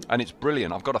 And it's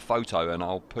brilliant. I've got a photo and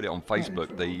I'll put it on Facebook.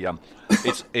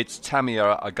 It's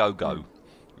Tamiya a go-go.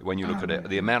 When you look at it,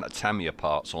 the amount of Tamiya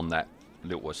parts on that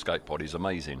little escape pod is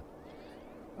amazing.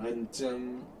 And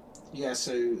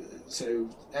so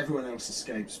everyone else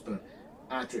escapes, but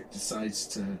Adric decides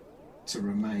to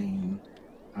remain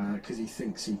because he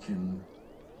thinks he can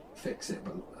fix it.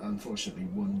 But unfortunately,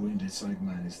 one wounded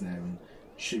Cyberman is there and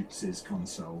shoots his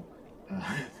console,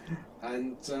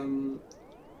 and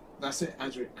that's it.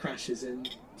 Adric crashes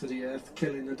into the Earth,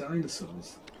 killing the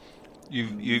dinosaurs.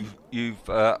 You've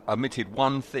omitted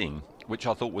one thing which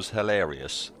I thought was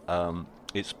hilarious.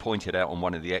 It's pointed out on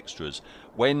one of the extras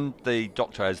when the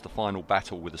Doctor has the final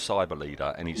battle with the Cyber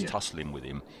Leader and he's tussling with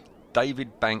him.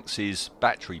 David Banks's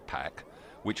battery pack,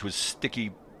 which was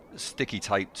sticky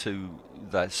tape to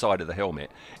the side of the helmet,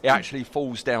 it actually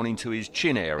falls down into his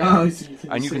chin area,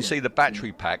 and you can see the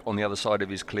battery pack on the other side of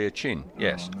his clear chin.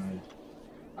 Yes. Oh, no.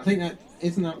 I think that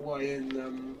isn't that why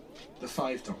in the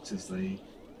Five Doctors they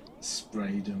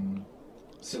sprayed them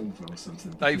silver or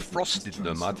something. They've frosted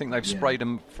them. I think they've sprayed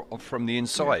them from the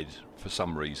inside for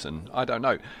some reason. I don't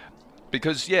know.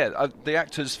 Because, the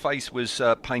actor's face was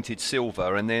painted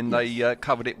silver, and then they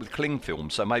covered it with cling film,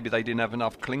 so maybe they didn't have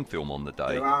enough cling film on the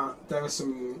day. There were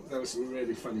some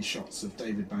really funny shots of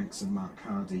David Banks and Mark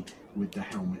Hardy with the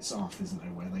helmets off, isn't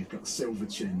there, where they've got silver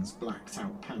chins, blacked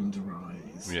out panda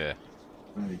eyes. Yeah.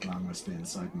 Very glamorous being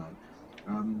Cyberman.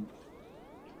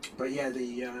 But yeah,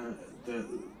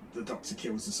 the Doctor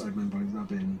kills the Cyberman by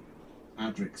rubbing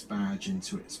Adric's badge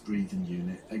into its breathing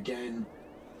unit. Again,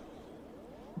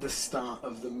 the start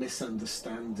of the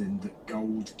misunderstanding that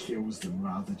gold kills them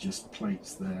rather just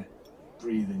plates their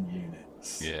breathing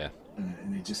units. Yeah.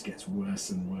 And it just gets worse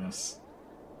and worse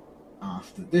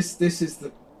after. This is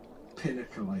the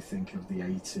pinnacle, I think, of the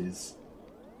 80's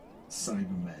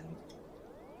Cybermen.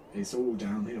 It's all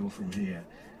downhill from here.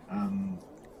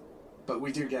 But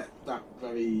we do get that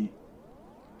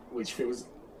which feels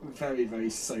very, very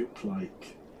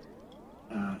soap-like,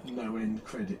 no-end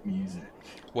credit music.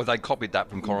 Well, they copied that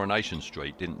from Coronation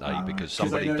Street, didn't they? Because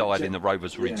somebody died in the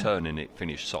Rover's Return and it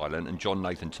finished silent, and John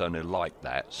Nathan Turner liked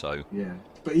that, so... Yeah,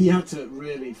 but he had to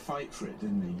really fight for it,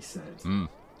 didn't he, he said.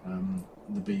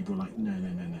 The Beeb were like, no,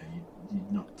 you're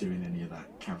not doing any of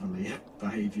that cavalier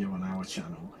behaviour on our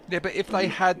channel. Yeah, but if they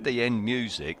had the end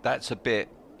music, that's a bit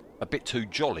too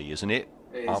jolly, isn't it?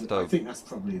 I think that's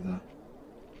probably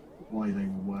why they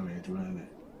were worried, weren't it?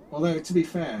 Although, to be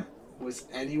fair, was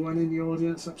anyone in the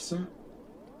audience upset?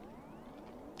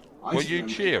 Were you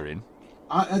cheering?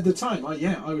 At the time,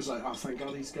 I was like, oh, thank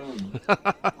God he's gone.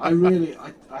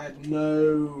 I had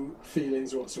no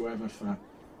feelings whatsoever for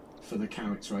the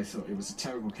character. I thought it was a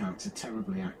terrible character,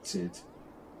 terribly acted.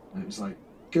 And it was like,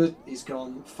 good, he's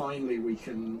gone. Finally,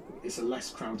 it's a less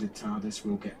crowded TARDIS.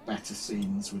 We'll get better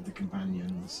scenes with the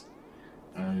companions.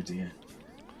 Oh dear.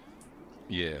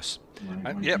 Yes.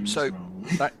 So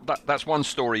that's one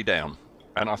story down.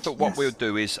 And I thought what we'll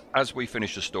do is, as we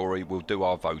finish the story, we'll do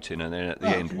our voting, and then at the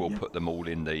end we'll put them all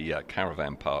in the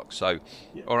caravan park. So,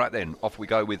 all right then, off we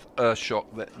go with Earthshock.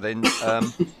 Then,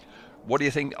 what do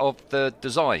you think of the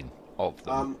design of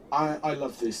them? I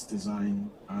love this design.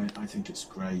 I think it's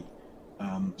great.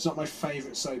 It's not my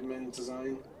favourite Cybermen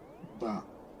design, but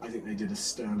I think they did a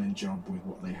sterling job with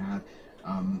what they had.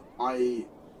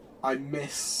 I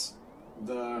miss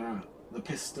the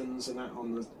pistons and that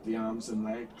on the arms and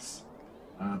legs.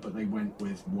 But they went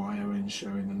with wiring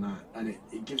showing and that, and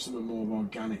it gives them a more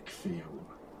organic feel,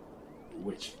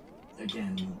 which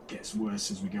again gets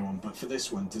worse as we go on. But for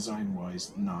this one,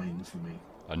 design-wise, 9 for me.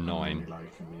 A 9. I really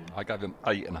like them, yeah. I gave them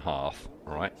 8.5.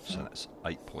 Right, so that's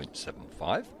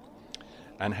 8.75.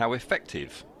 And how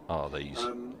effective are these?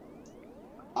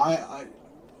 I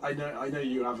know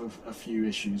you have a few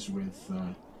issues with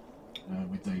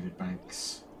David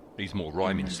Banks. He's more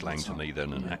rhyming slang to me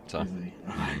than an actor.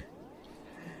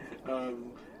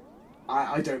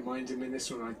 I don't mind him in this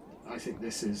one. I think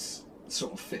this is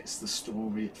sort of fits the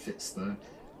story. It fits the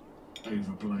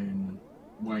overblown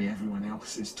way everyone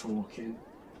else is talking,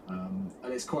 and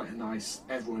it's quite a nice.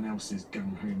 Everyone else is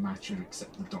gung-ho macho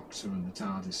except the Doctor and the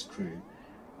TARDIS crew,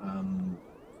 and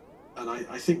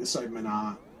I think the Cybermen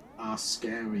are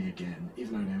scary again,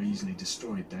 even though they're easily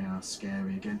destroyed. They are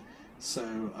scary again. So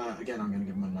again, I'm going to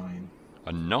give them a 9.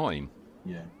 A 9.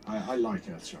 Yeah, I like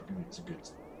Earthshock. I think it's a good one.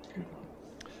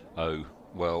 Oh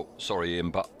well, sorry,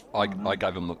 Ian, but I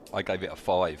gave it a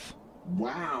 5.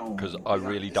 Wow! Because I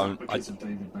really don't. Because of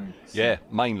David Banks. Yeah,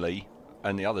 mainly,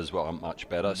 and the others weren't much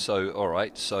better. So all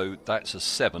right, so that's a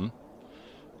 7.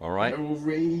 All right. I will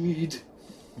read.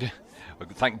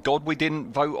 Thank God we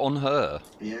didn't vote on her.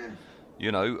 Yeah.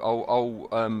 You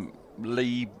know,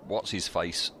 Lee, what's his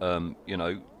face? You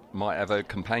know, might have a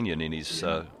companion in his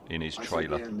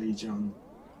trailer. I think, Lee John.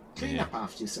 Clean up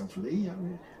after yourself, Lee.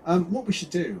 What we should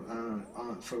do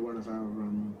for one of our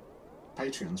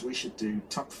Patreons, we should do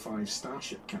top 5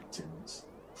 starship captains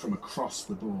from across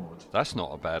the board. That's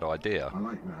not a bad idea. I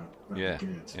like that. That'd be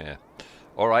good. Yeah.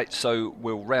 All right, so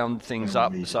we'll round things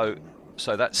up. So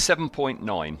that's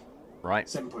 7.9, right?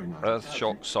 7.9.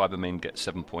 Earthshock Cybermen get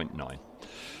 7.9.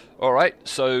 All right,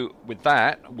 so with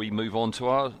that, we move on to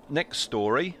our next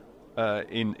story,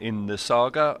 in the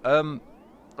saga,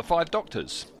 the Five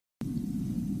Doctors.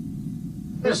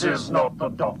 This is not the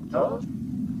Doctor.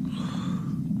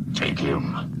 Take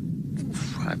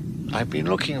him. I've been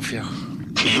looking for you.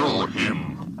 Kill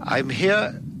him. I'm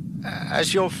here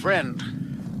as your friend.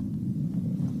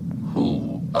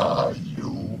 Who are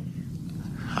you?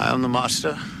 I am the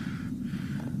Master,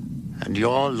 and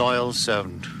your loyal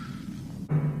servant.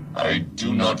 I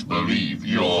do not believe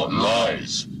your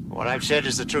lies. What I've said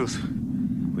is the truth.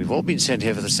 We've all been sent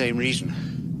here for the same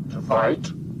reason. To fight?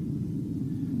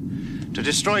 To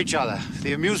destroy each other, for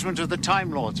the amusement of the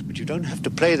Time Lords. But you don't have to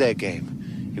play their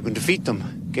game. You can defeat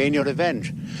them, gain your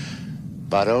revenge.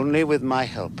 But only with my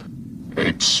help.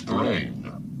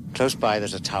 Explain. Close by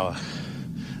there's a tower.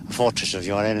 A fortress of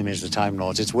your enemies, the Time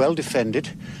Lords. It's well defended,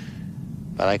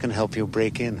 but I can help you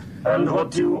break in. And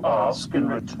what do you ask in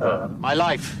return? My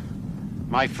life.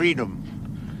 My freedom.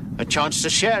 A chance to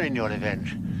share in your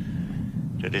revenge.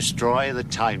 To destroy the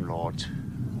Time Lords.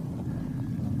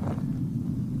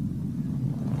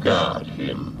 Guard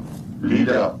him.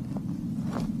 Leader.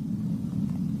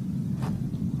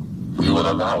 We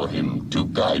will allow him to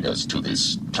guide us to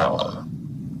this tower.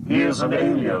 He is an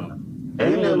alien.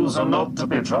 Aliens are not to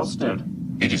be trusted.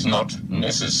 It is not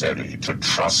necessary to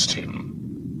trust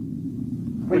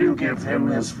him. Will you give him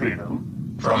his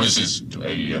freedom? Promises to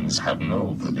aliens have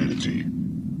no validity.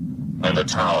 When the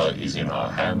tower is in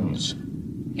our hands,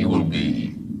 he will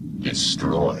be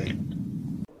destroyed.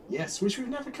 Yes, which we've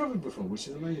never covered before, which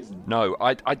is amazing. No,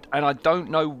 I don't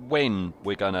know when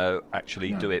we're going to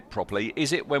actually do it properly.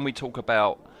 Is it when we talk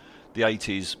about the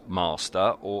 80's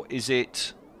Master, or is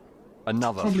it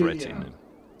another threat in him?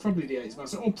 Probably the 80's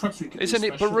Master, or perhaps we could. Isn't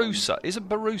it Barusa? Isn't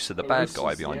Barusa the bad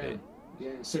guy behind it? Yeah,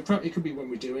 so it could be when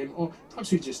we do him, or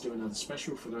perhaps we just do another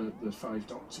special for the Five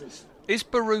Doctors. Is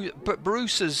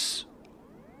Barusa's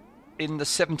in the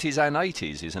 70s and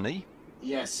 80s, isn't he?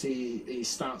 Yes, he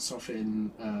starts off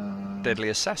in Deadly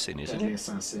Assassin, isn't he? Deadly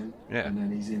Assassin, yeah. And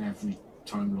then he's in every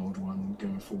Time Lord one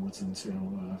going forwards until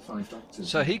Five Doctors.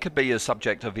 So he could be a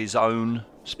subject of his own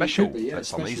special.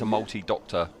 He's a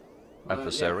multi-doctor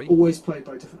adversary. Always played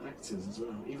by different actors as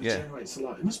well. He regenerates a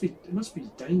lot. It must be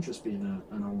dangerous being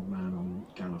an old man on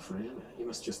Gallifrey, isn't it? He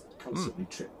must just constantly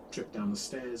trip down the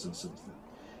stairs or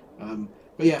something.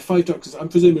 But yeah, Five Doctors. I'm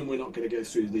presuming we're not going to go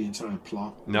through the entire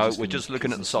plot. No, we're just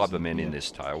looking at the Cybermen in this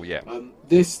tale. Yeah.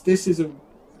 This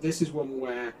is one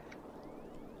where,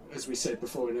 as we said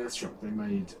before in Earthshock, they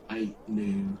made 8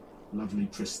 new, lovely,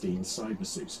 pristine cyber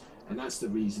suits, and that's the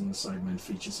reason the Cybermen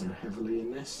feature so heavily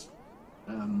in this,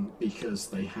 because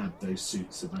they had those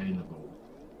suits available,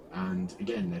 and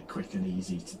again they're quick and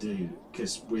easy to do.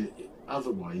 Because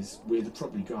otherwise we'd have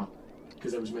probably got.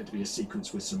 Because there was meant to be a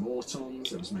sequence with some Autons,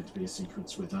 there was meant to be a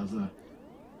sequence with other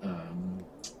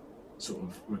sort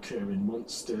of recurring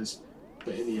monsters,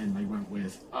 but in the end they went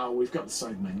with, we've got the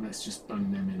Cybermen, let's just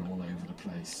bung them in all over the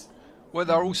place. Well,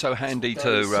 they're also handy to...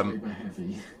 cyber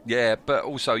heavy. Yeah, but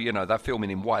also, they're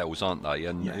filming in Wales, aren't they?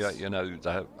 And, yes.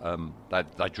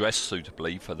 they dress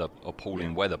suitably for the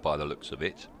appalling weather by the looks of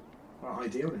it. Well,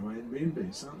 ideally, in moon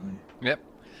boots, aren't they? Yep.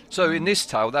 So in this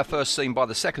tale, they're first seen by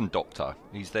the second Doctor.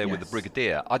 He's there with the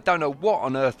Brigadier. I don't know what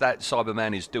on earth that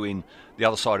Cyberman is doing the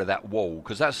other side of that wall,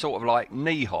 because that's sort of like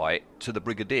knee height to the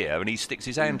Brigadier, and he sticks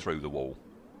his hand through the wall.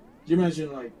 Do you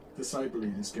imagine, like, the Cyber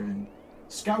leaders going,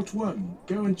 Scout 1,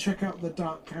 go and check out the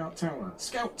Dark Tower.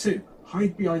 Scout 2,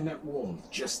 hide behind that wall,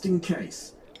 just in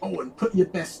case. Oh, and put your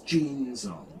best jeans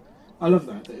on. I love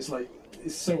that. It's like,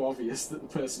 it's so obvious that the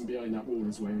person behind that wall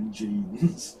is wearing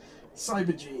jeans.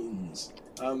 Cyber jeans.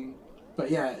 But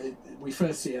yeah, we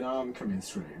first see an arm coming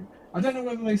through. I don't know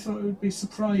whether they thought it would be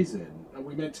surprising, and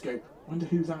we meant to go, wonder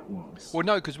who that was. Well,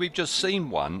 no, because we've just seen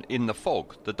one in the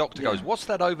fog. The Doctor goes, what's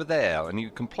that over there? And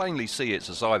you can plainly see it's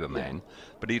a Cyberman,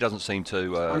 but he doesn't seem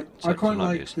to... I quite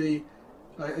like the...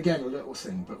 again, a little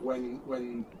thing, but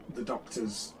when the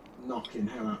Doctor's knocking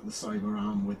hell out of the cyber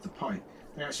arm with the pipe,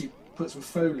 they actually put some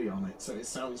Foley on it, so it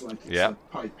sounds like it's a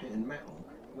pipe hitting metal.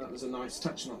 That was a nice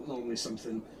touch, not normally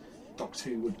something Doctor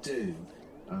Who would do.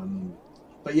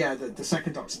 But yeah, the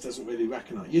second Doctor doesn't really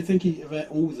recognise. You'd think of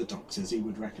all the Doctors, he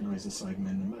would recognise the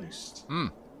Cybermen the most.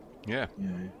 Yeah.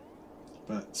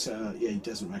 But he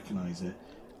doesn't recognise it.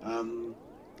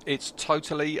 It's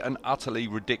totally and utterly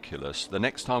ridiculous. The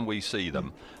next time we see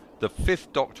them, the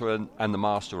fifth Doctor and the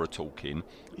Master are talking.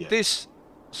 Yeah. This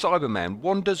Cyberman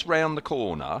wanders round the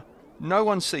corner. No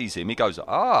one sees him. He goes,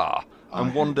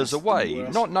 and wanders away.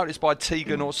 Not noticed by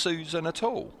Tegan or Susan at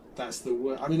all. That's the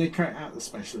worst. I mean, they cut out the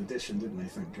special edition, didn't they?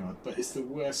 Thank God. But it's the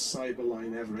worst cyber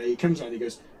line ever. He comes out and he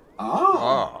goes,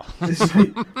 It's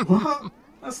like, what?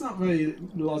 That's not very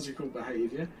logical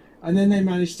behaviour. And then they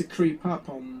managed to creep up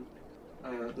on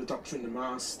the Doctor and the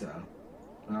Master.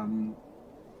 And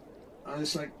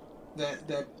it's like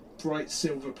they're bright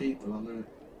silver people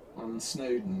on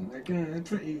Snowdon. They're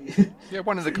pretty. Yeah,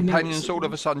 one of the companions all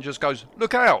of a sudden just goes,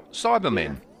 "Look out,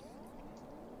 Cybermen!"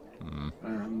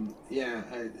 Yeah,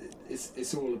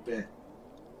 it's all a bit.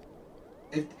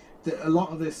 A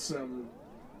lot of this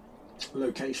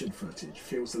location footage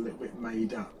feels a little bit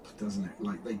made up, doesn't it?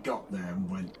 Like they got there and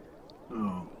went,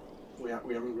 "Oh, we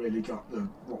haven't really got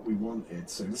what we wanted,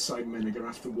 so the Cybermen are going to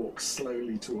have to walk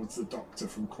slowly towards the Doctor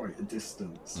from quite a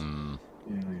distance."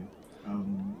 You know,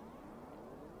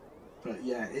 but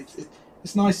yeah,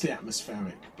 it's nicely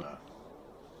atmospheric, but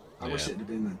I wish it had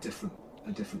been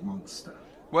a different monster.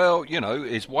 Well, you know,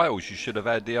 it's Wales. You should have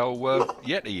had the old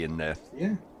Yeti in there.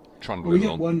 Yeah.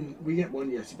 Trundling Well, we get on.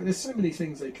 one Yeti, but there's so many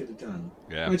things they could have done.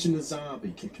 Yeah. Imagine the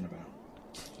Zarbi kicking about.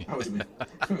 That would have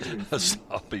been A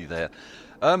Zarbi there.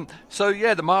 So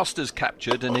yeah, the Master's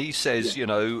captured, and he says, you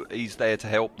know, he's there to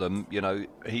help them. You know,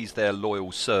 he's their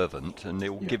loyal servant, and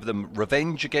he'll give them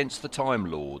revenge against the Time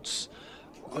Lords.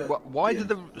 Why do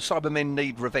the Cybermen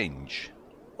need revenge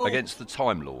against the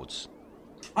Time Lords?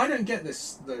 I don't get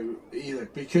this though either,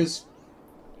 because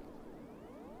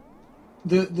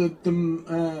the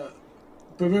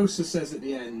Barossa says at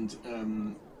the end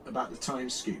about the time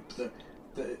scoop that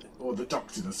or the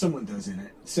Doctor does, someone does in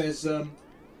it, says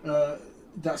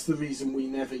that's the reason we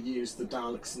never used the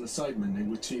Daleks and the Cybermen, they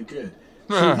were too good.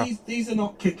 So these are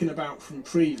not kicking about from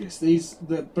previous. The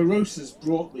Barossas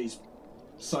brought these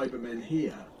Cybermen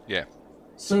here. Yeah.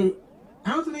 So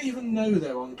how do they even know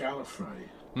they're on Gallifrey?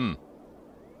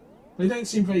 They don't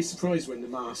seem very surprised when the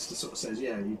Master sort of says,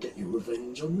 "Yeah, you get your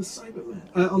revenge on the Cybermen,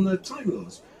 on the Time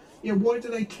Lords." Yeah, why do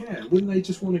they care? Wouldn't they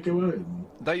just want to go home?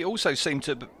 They also seem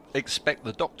to expect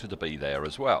the Doctor to be there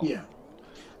as well. Yeah.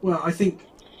 Well, I think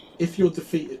if you're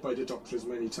defeated by the Doctor as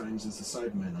many times as the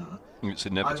Cybermen are, it's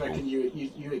inevitable. I reckon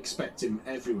you expect him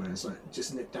everywhere. It's like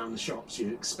just nip down the shops.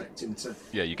 You expect him to.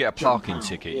 Yeah, you get a parking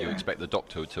ticket. You expect the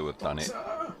Doctor to have done it.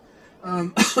 I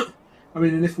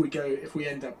mean, and if we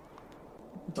end up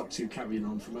Doctor Who carrying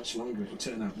on for much longer, it will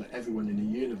turn out that everyone in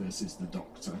the universe is the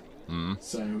Doctor.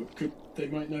 So they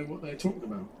might know what they're talking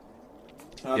about.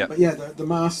 But yeah, the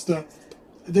Master.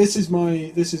 This is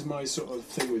my sort of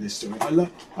thing with this story.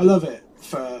 I love it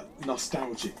for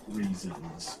nostalgic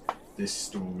reasons. This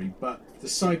story, but the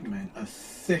Cybermen are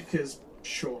thick as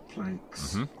short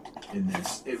planks in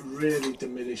this. It really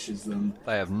diminishes them.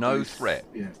 They have no threat.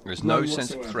 Yeah, there's no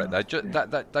sense of threat.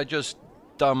 They're just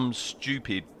dumb,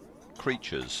 stupid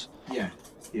creatures.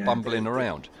 Bumbling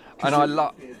around. And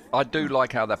I do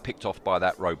like how they're picked off by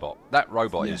that robot. That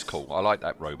robot is cool. I like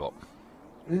that robot.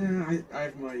 Yeah, I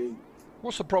have my.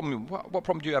 What's the problem? What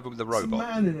problem do you have with the robot? It's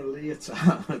a man in a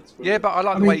leotard. Yeah, but I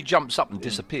like the way he jumps up and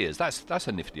disappears. That's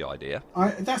a nifty idea.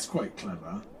 That's quite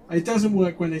clever. It doesn't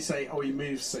work when they say, "Oh, he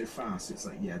moves so fast." It's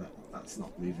like, yeah, that's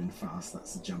not moving fast.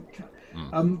 That's a jump cut.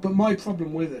 But my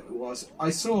problem with it was, I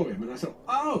saw him and I thought,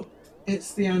 "Oh,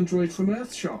 it's the android from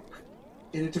Earthshock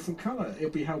in a different colour.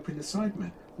 It'll be helping the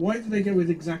Cybermen." Why did they go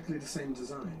with exactly the same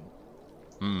design?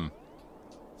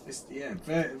 It's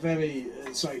very, very.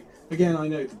 It's like, again, I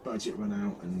know the budget ran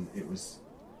out and it was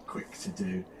quick to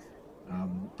do,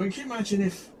 but can you imagine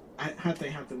if had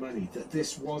they had the money, that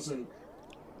this wasn't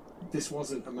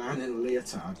a man in a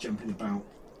leotard jumping about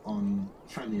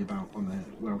fanning about on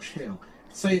a Welsh hill.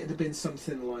 Say it had been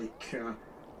something like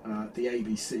the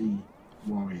ABC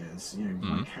Warriors, you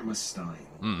know, like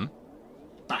Hammerstein,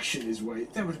 bashing his way.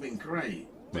 That would have been great.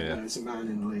 But no, it's a man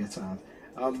in a leotard.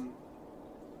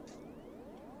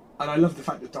 And I love the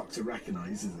fact the Doctor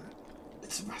recognises it.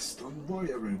 It's a Raston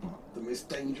warrior robot, the most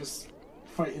dangerous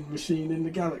fighting machine in the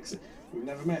galaxy. We've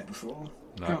never met before.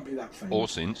 No. Can't be that famous. Or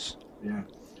since. Yeah.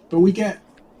 But we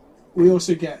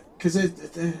also get, because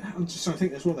I'm just trying to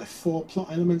think, there are 4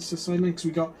 plot elements to Cybermen, because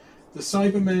we got the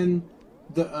Cybermen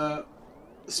that are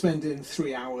spending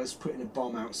 3 hours putting a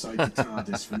bomb outside the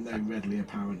TARDIS for no readily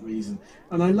apparent reason.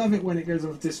 And I love it when it goes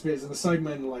off, disappears, and the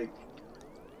Cybermen like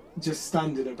just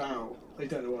standing about. They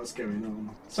don't know what's going on.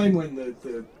 Same when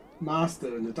the Master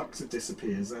and the Doctor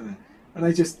disappears, and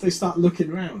they start looking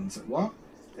around. It's like, what?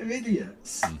 They're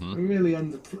idiots. They really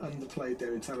underplayed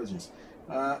their intelligence.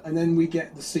 And then we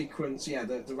get the sequence,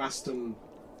 the Raston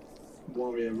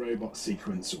warrior robot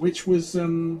sequence, which was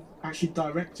actually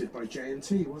directed by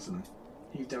JNT, wasn't it?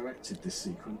 He directed this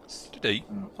sequence. Did he?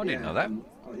 I didn't know that.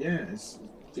 It's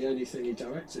the only thing he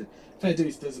directed. Fair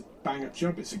dues does a bang-up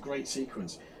job. It's a great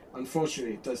sequence.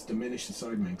 Unfortunately, it does diminish the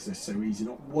Cybermen because they're so easy.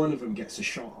 Not one of them gets a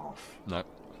shot off. No.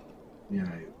 You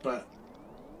know, but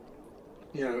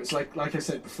it's like I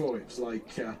said before. It was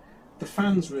like the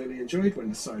fans really enjoyed when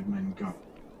the Cybermen got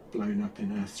blown up in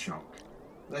Earthshock.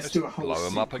 Let's do a whole blow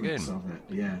 'em up sequence again. of it.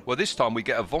 Yeah. Well, this time we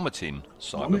get a vomiting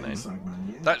Vomiting Cyberman. Cyberman,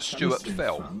 yeah. That's That Stuart must have been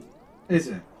Fell. fun. Is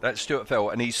it? That's Stuart Fell,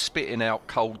 and he's spitting out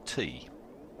cold tea.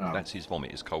 Oh. That's his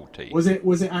vomit, is cold tea. Was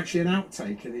it actually an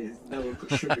outtake and no one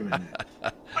put sugar in it?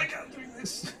 I can't do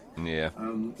this. Yeah.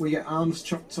 We get arms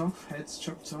chopped off, heads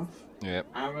chopped off, Yep.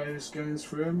 arrows going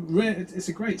through them. It's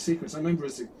a great sequence. I remember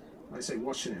like I say,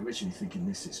 watching it originally, thinking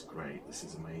this is great, this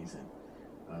is amazing,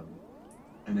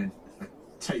 and then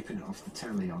taping it off the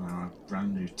telly on our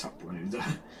brand new top loader,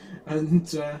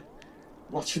 and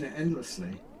watching it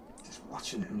endlessly, just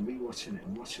watching it and rewatching it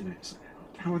and watching it. It's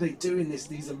like, how are they doing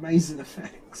these amazing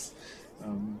effects?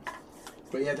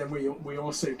 But yeah, then we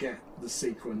also get the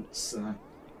sequence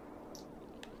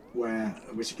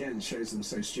which again shows them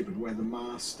so stupid, where the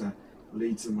Master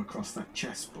leads them across that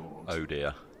chessboard. Oh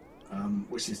dear.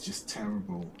 Which is just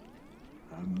terrible.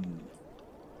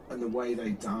 And the way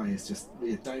they die is just,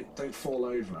 don't fall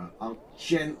over. I'll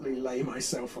gently lay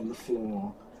myself on the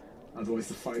floor, otherwise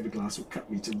the fiberglass will cut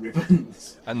me to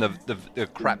ribbons. And the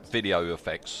crap video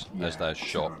effects as they're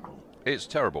shot. Terrible. It's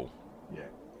terrible. Yeah.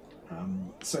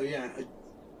 So yeah,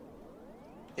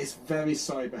 it's very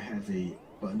cyber heavy,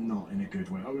 but not in a good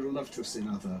way. I would have loved to have seen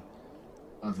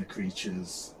other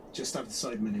creatures. Just have the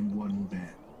Cybermen in one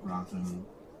bit rather than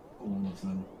all of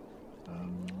them.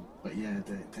 But yeah,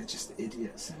 they're just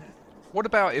idiots in it. What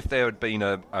about if there had been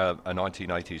a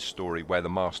 1980s story where the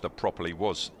Master properly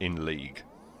was in league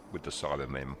with the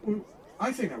Cybermen? Well,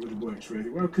 I think that would have worked really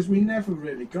well, because we never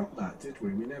really got that, did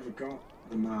we? We never got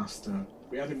the Master.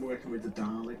 We had him working with the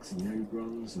Daleks and the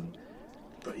Ogrons,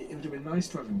 but it would have been nice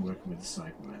to have him working with the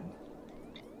Cybermen.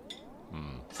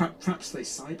 Perhaps they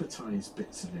cybertise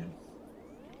bits of him,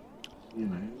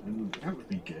 and that would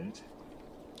be good.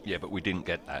 Yeah, but we didn't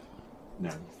get that.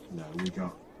 No, we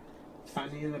got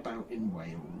fannying about in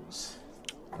Wales.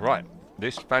 Right,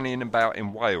 this fannying about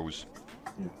in Wales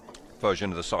Yeah. version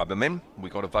of the Cybermen, we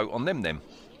got to vote on them then.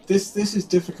 This is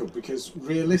difficult because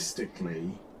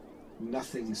realistically,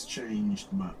 nothing's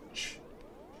changed much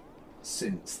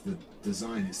since the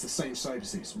design. It's the same cyber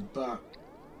suits, but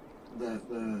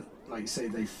the like you say,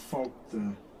 they fogged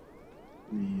the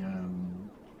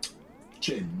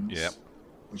chins, Yep.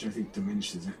 which I think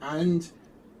diminishes it, and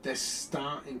they're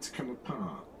starting to come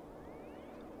apart.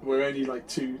 We're only like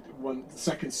the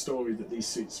second story that these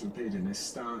suits have appeared in. They're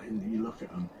starting. You look at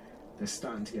them, they're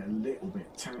starting to get a little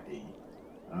bit tatty.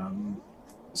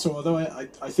 So although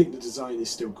I think the design is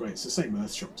still great, it's the same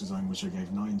Earthshock design which I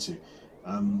gave 9 to.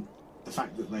 The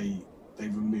fact that they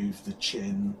removed the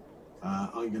chin,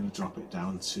 I'm going to drop it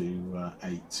down to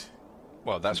 8.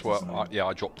 Well, that's what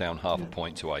I dropped down half a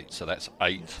point to 8, so that's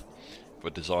 8 for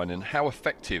design. And how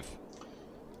effective?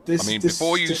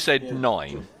 Before you said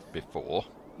 9 before.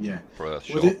 Yeah. For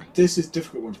Earthshock. Well, this is a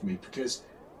difficult one for me because,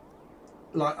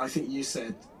 like I think you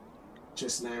said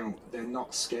just now, they're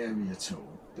not scary at all.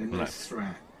 They're no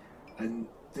threat, and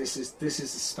this is the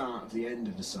start of the end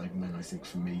of the Cybermen. I think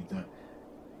for me that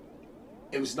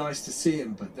it was nice to see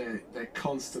them, but they're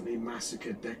constantly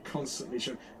massacred. They're constantly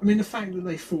shown. I mean, the fact that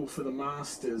they fall for the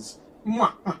Masters.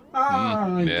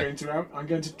 I'm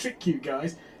going to trick you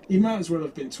guys. He might as well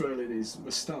have been twirling his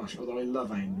moustache. Although I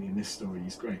love Ainley in this story,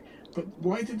 he's great. But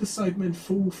why did the Cybermen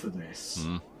fall for this?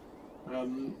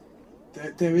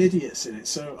 They're idiots in it.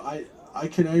 So I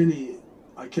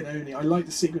like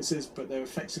the sequences, but their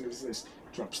effects in this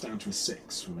drops down to a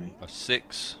 6 for me. A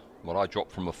 6. Well, I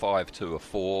dropped from a 5 to a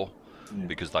 4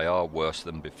 because they are worse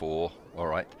than before. All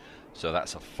right, so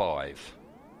that's a 5.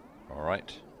 All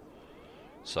right,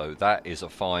 so that is a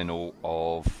final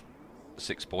of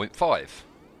 6.5.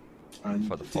 And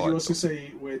for the did you also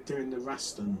say we're doing the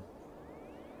Raston?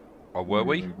 Oh, were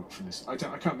we? For this? I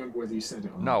can't remember whether you said it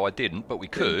or not. No, I didn't, but we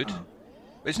could.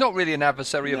 It's not really an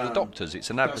adversary of the Doctors, it's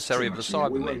an adversary of the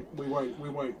Cybermen. We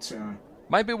won't.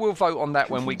 Maybe we'll vote on that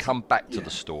when we come back to the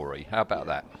story. How about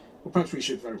that? Well, perhaps we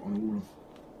should vote on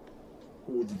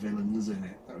all the villains in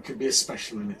it. That could be a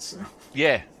special in itself.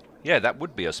 Yeah, that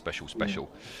would be a special. Yeah.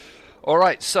 All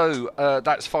right, so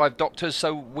that's 5 Doctors,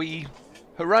 so we,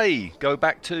 hooray, go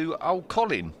back to old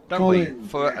Colin, don't we,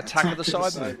 for Attack of the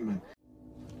Cybermen.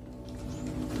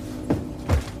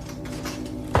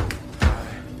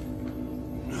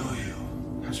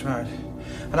 That's right.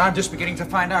 And I'm just beginning to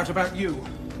find out about you.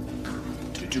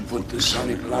 Did you put the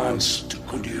sonic lance to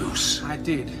good use? I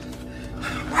did.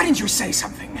 Why didn't you say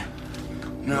something?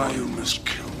 Now you must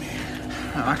kill me.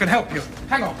 Oh, I can help you.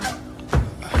 Hang on.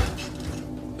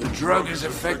 The drug is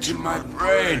affecting my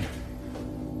brain.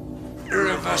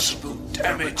 Irreversible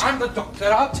damage. I'm the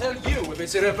doctor. I'll tell you if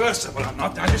it's irreversible or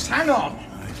not. Now just hang on.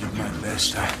 I did my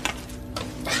best. I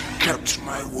kept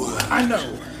my word. I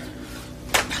know.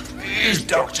 Please,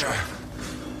 Doctor.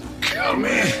 Kill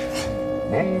me.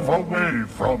 Move away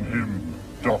from him,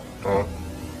 Doctor.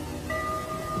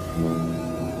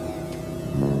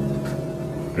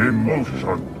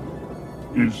 Emotion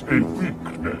is a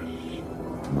weakness.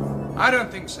 I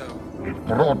don't think so. It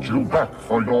brought you back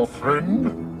for your friend,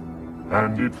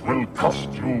 and it will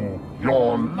cost you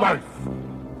your life.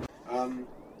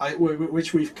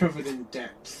 Which we've covered in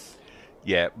depth.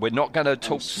 Yeah, we're not going to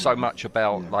talk so much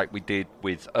about like we did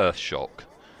with Earthshock,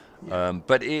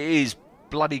 but it is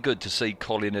bloody good to see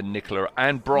Colin and Nicola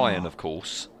and Brian, of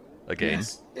course, again.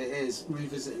 Yes, it is.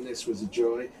 Revisiting this was a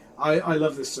joy. I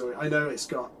love this story. I know it's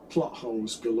got plot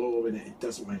holes galore in it. It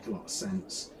doesn't make a lot of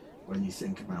sense when you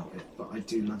think about it, but I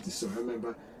do love this story. I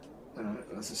remember,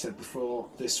 as I said before,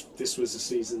 this was a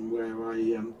season where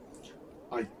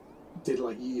I did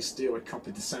like you used to do. I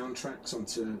copied the soundtracks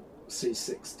onto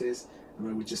C60s, and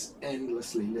I would just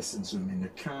endlessly listen to them in the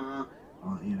car,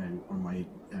 on my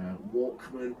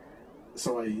Walkman.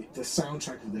 So the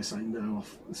soundtrack of this I know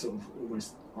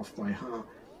almost off by heart.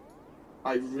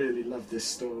 I really love this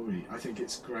story. I think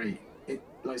it's great. It,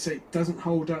 like I say, it doesn't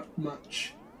hold up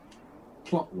much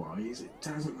plot-wise. It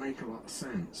doesn't make a lot of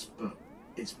sense, but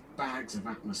it's bags of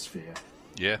atmosphere.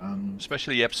 Yeah,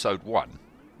 especially episode 1.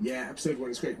 Yeah, episode 1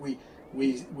 is great.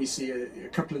 We see a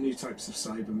couple of new types of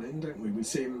Cybermen, don't we? We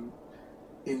see them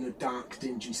in the dark,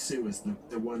 dingy sewers.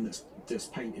 The one that's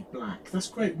painted black. That's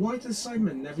great. Why does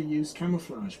Cybermen never use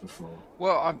camouflage before?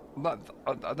 Well,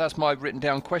 that's my written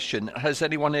down question. Has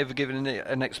anyone ever given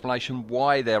an explanation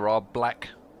why there are black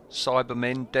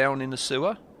Cybermen down in the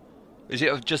sewer? Is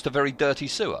it just a very dirty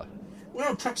sewer?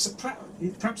 Well, perhaps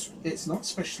it's not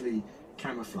specially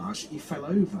camouflage. He fell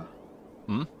over.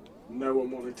 No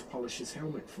one wanted to polish his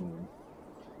helmet for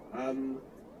him.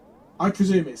 I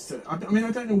presume it's I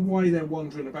don't know why they're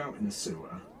wandering about in the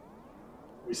sewer.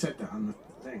 We said that on the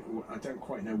thing. I don't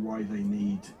quite know why they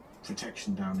need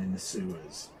protection down in the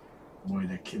sewers. Why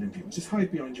they're killing people. Just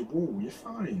hide behind your wall. You're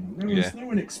fine. No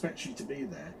one expects you to be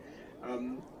there.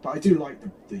 But I do like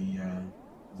the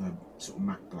sort of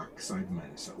matte black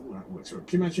Cybermen. So that works. Can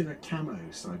you imagine a camo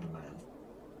Cyberman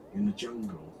in the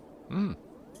jungle?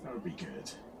 That would be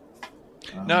good.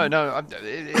 No,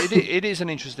 it is an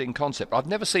interesting concept. I've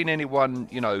never seen anyone,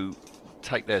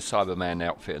 take their Cyberman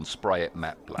outfit and spray it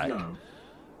matte black.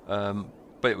 No.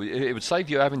 But it would save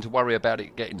you having to worry about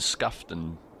it getting scuffed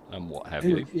and what have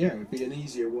you. It would be an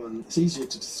easier one. It's easier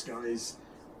to disguise,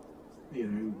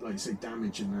 like say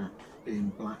damage and that being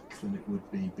black than it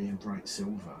would be being bright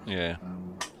silver. Yeah.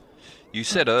 You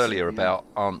said earlier about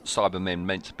aren't Cybermen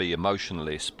meant to be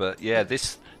emotionless, but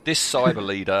this cyber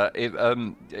leader,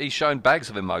 he's shown bags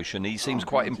of emotion. He seems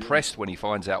quite impressed when he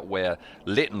finds out where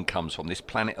Lytton comes from, this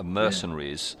planet of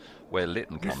mercenaries, where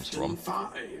Lytton comes from.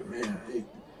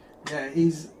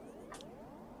 He's.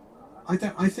 I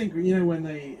think when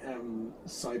they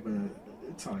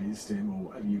cybertized him or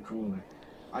whatever you call it,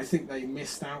 I think they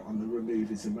missed out on the remove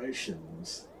his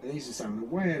emotions, and he's just having a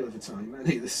whale of a time. And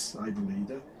he's the cyber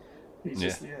leader.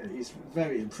 He's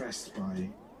very impressed by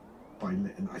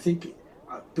Lytton. I think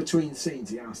between scenes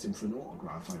he asked him for an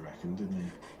autograph, I reckon, didn't he?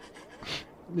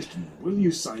 Lytton, will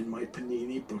you sign my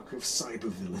Panini book of cyber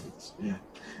villains? Yeah.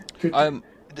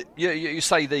 You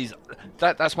say these.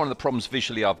 That's one of the problems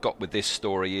visually I've got with this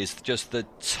story is just the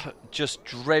just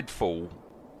dreadful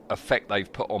effect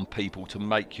they've put on people to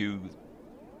make you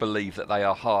believe that they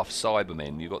are half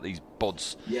Cybermen. You've got these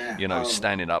bods,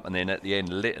 standing up, and then at the end,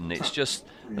 Lytton. It's just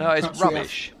it's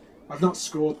rubbish. I've not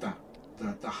scored that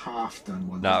the half done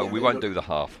one. No, we won't do the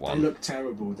half one. They look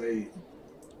terrible. They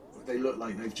look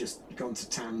like they've just gone to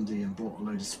Tandy and bought a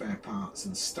load of spare parts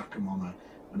and stuck them on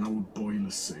an old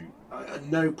boiler suit. At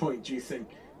no point do you think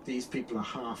these people are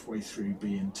halfway through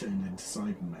being turned into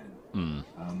Cybermen.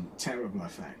 Terrible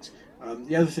effect.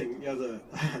 The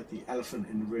elephant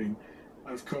in the room.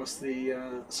 Of course, the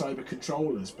cyber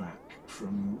controller's back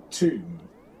from Tomb,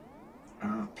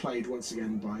 played once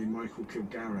again by Michael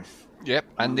Kilgareth. Yep,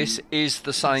 and this is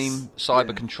the same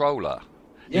cyber controller.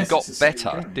 Yes, he got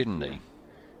better, didn't he?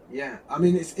 Yeah, I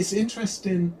mean, it's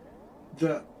interesting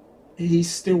that he's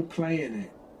still playing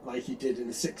it like he did in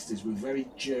the 60s with very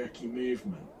jerky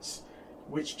movements,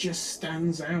 which just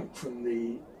stands out from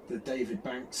the David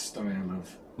Banks style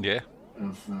of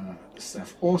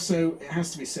stuff. Also, it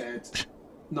has to be said,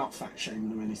 not fat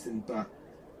shaming or anything, but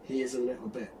he is a little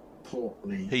bit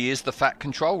portly. He is the fat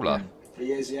controller. Yeah,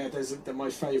 he is. Yeah, there's my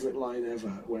favourite line ever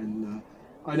when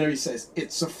I know he says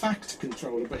it's a fact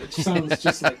controller, but it sounds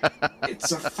just like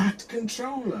it's a fat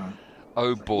controller.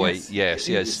 Oh boy,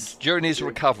 yes. During his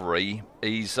recovery,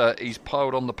 He's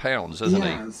piled on the pounds, hasn't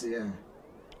he? Has, yeah.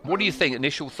 What do you think?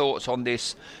 Initial thoughts on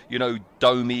this,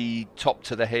 domey, top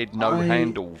to the head, no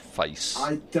handle face?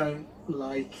 I don't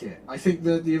like it. I think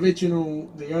the original,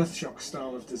 the Earthshock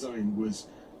style of design was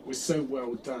so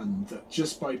well done that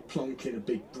just by plonking a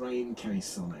big brain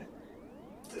case on it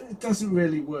doesn't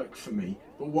really work for me.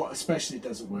 But what especially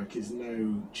doesn't work is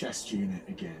no chest unit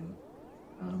again.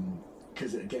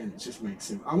 Because it just makes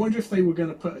him... I wonder if they were going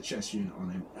to put a chest unit on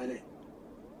him and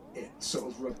it sort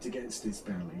of rubbed against his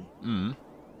belly. Mm.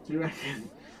 Do you reckon?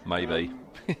 Maybe.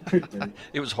 Could be.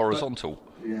 It was horizontal.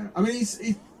 But, yeah. I mean,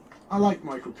 I like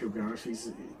Michael Kilgareth.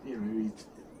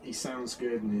 He sounds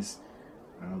good and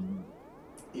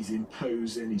he's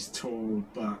imposing, he's tall,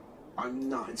 but I'm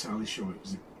not entirely sure it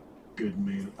was a good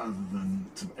meal other than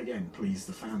to, again, please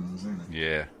the fans, isn't it?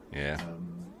 Yeah, yeah.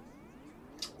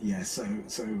 Yeah, so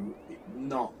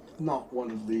not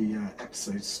one of the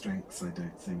episode's strengths, I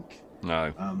don't think.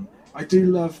 No. I do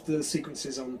love the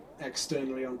sequences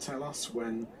externally on Telos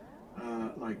when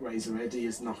like Razor Eddie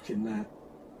is knocking their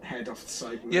head off the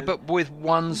side. Yeah, but with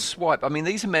one swipe. I mean,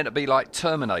 these are meant to be like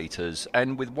Terminators,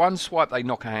 and with one swipe they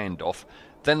knock a hand off,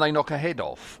 then they knock a head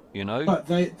off, But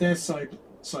they're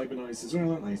cybernized as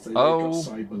well, aren't they? So they've got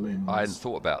cyber limbs. I hadn't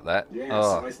thought about that. Yeah,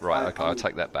 Okay, I'll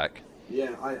take that back.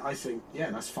 Yeah, I think,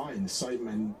 that's fine. The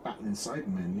Cybermen battling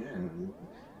Cybermen,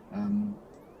 yeah.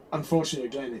 Unfortunately,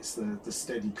 again, it's the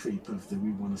steady creep of the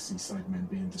we want to see Cybermen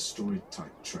being destroyed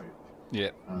type trope. Yeah,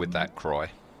 with that cry.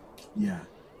 Yeah.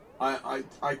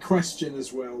 I question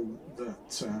as well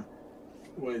that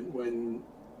when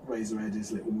Razor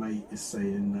Eddie's little mate is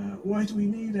saying, why do we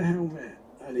need a helmet?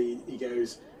 And he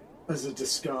goes, as a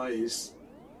disguise.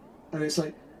 And it's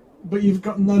like, but you've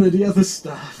got none of the other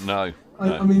stuff. No.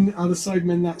 I mean, are the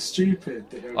Cybermen that stupid?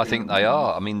 I think they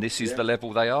are. I mean, this is the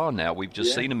level they are now. We've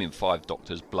just seen them in 5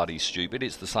 Doctors bloody stupid.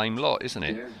 It's the same lot, isn't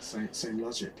it? Yeah, same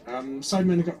logic.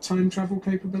 Cybermen have got time travel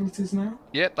capabilities now.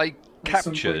 Yep, they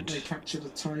captured a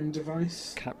time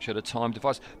device. Captured a time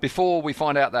device. Before we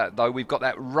find out that, though, we've got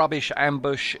that rubbish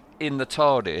ambush in the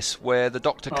TARDIS where the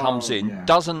Doctor comes in,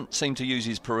 doesn't seem to use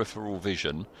his peripheral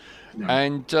vision. No.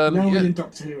 And no one in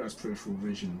Doctor Who has peripheral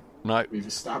vision. No. We've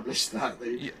established that.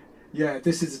 Yeah,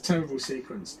 this is a terrible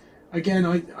sequence. Again,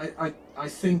 I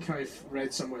think I've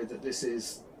read somewhere that this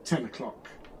is 10 o'clock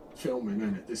filming,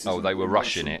 isn't it? This is they were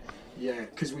rushing it. Yeah,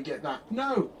 because we get that.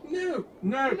 No.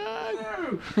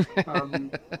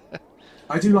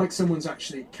 I do like someone's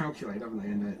actually calculated, haven't they?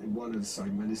 And one of the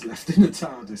Cybermen is left in a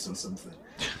TARDIS or something.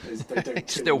 They don't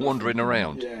still wandering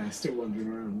around. Yeah, still wandering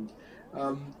around.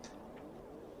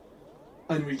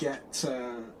 And we get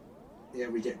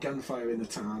gunfire in the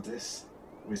TARDIS,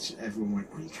 which everyone went,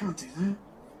 you can't do that.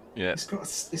 Yeah.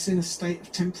 It's in a state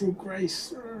of temporal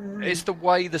grace. It's the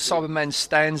way the Cyberman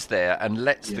stands there and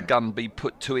lets the gun be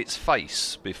put to its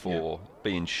face before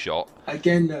being shot.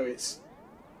 Again, though,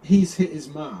 he's hit his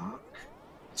mark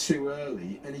too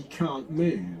early and he can't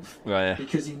move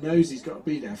because he knows he's got to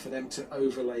be there for them to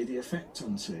overlay the effect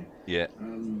onto. Yeah.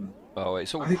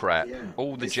 It's all crap.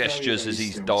 All the gestures as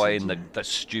he's dying, the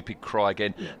stupid cry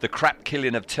again, the crap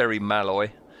killing of Terry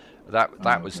Malloy.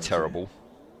 That was terrible.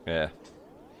 Yeah.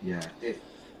 Yeah.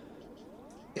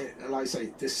 Like I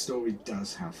say, this story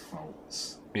does have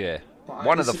faults. Yeah.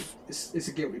 But it's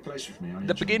a guilty pleasure for me.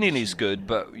 The beginning is good,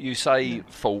 but you say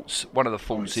faults. One of the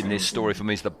faults in this story for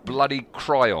me is the bloody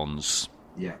Cryons.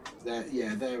 Yeah,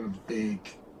 they're a big,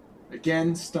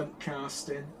 again, stunt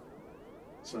casting.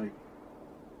 It's like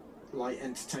light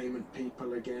entertainment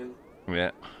people again.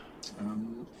 Yeah.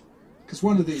 Because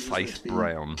one of these Faith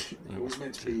Brown. It was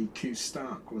meant to be Q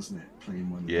Stark, wasn't it? Playing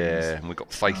one of these. Yeah, and we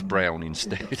got Faith Brown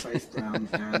instead. Got Faith Brown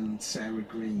and Sarah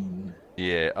Green.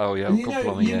 Yeah. Oh yeah. And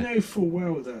you know full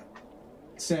well that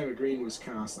Sarah Green was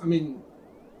cast. I mean,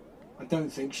 I don't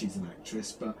think she's an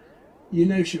actress, but you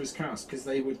know she was cast because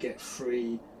they would get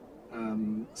free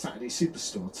Saturday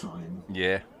Superstore time.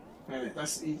 Yeah. And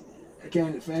that's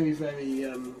again very, very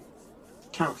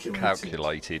calculated.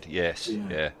 Calculated. Yes.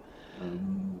 Yeah.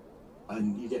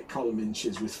 And you get column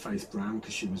inches with Faith Brown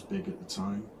because she was big at the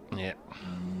time. Yeah.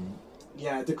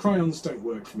 The Cryons don't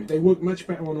work for me. They work much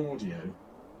better on audio.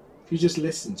 If you just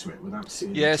listen to it without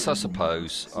seeing. Yes, I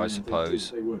suppose.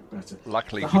 They work better.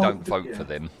 Luckily, we don't vote for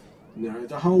them. No,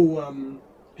 the whole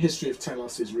history of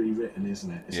Telos is rewritten, isn't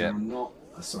it? It's now not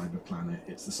a cyber planet.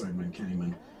 It's the Cybermen came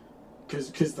and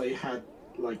because they had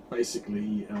like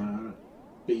basically.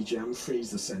 BGM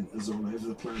freezer centres all over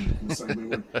the planet, and the Cybermen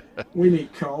went, we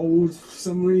need coal for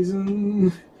some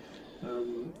reason.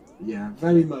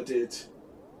 Very muddied,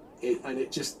 and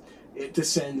it just it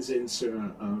descends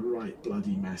into a right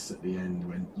bloody mess at the end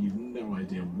when you've no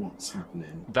idea what's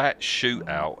happening. That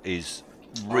shootout is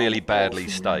really badly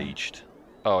awful, staged.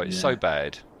 Yeah. Oh, it's so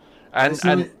bad. And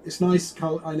it's nice.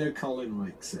 I know Colin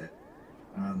likes it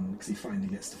because he finally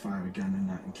gets to fire a gun in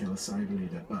that and kill a cyber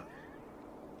leader. But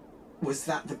was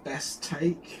that the best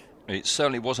take? It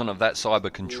certainly wasn't of that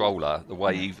cyber controller. The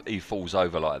way he falls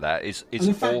over like that it's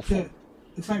awful.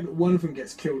 The fact that one of them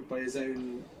gets killed by his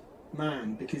own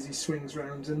man because he swings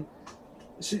round and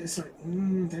it's like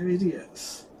they're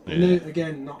idiots. Yeah. No,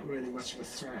 again, not really much of a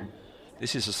threat.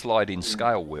 This is a sliding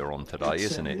scale we're on today,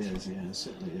 isn't it? It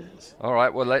certainly is. All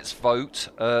right, well, let's vote.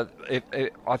 I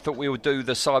thought we would do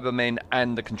the Cybermen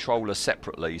and the controller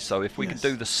separately, so if we could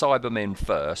do the Cybermen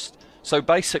first. So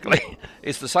basically,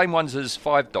 it's the same ones as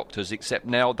 5 Doctors, except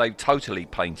now they've totally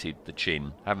painted the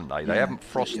chin, haven't they? They haven't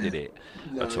frosted it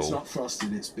at all. No, it's not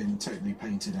frosted, it's been totally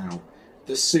painted out.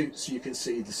 The suits, you can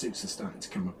see the suits are starting to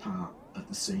come apart at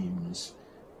the seams,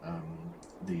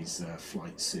 these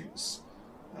flight suits.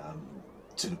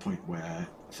 To the point where,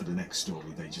 for the next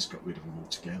story, they just got rid of them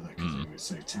altogether because they were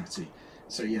so tatty.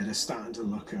 So yeah, they're starting to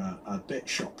look a bit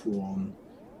shop-worn.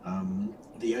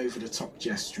 The over-the-top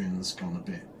gesturing's gone a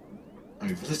bit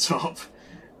over the top.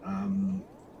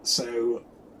 So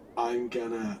I'm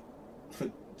gonna, for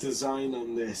design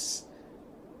on this,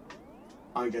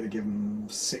 I'm gonna give them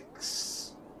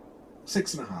 6.5.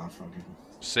 I'll give them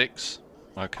 6.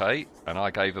 Okay, and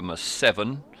I gave them a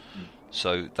 7.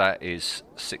 So that is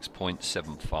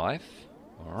 6.75.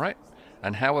 All right.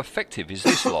 And how effective is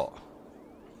this lot?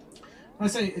 I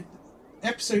say,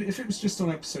 if it was just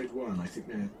on episode 1, I think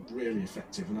they're really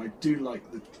effective, and I do like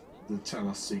the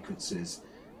Telos sequences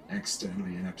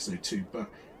externally in episode 2. But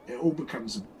it all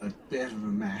becomes a bit of a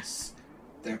mess.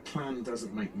 Their plan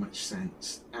doesn't make much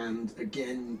sense, and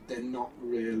again, they're not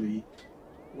really.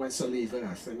 Once they leave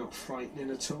Earth, they're not frightening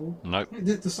at all. Nope.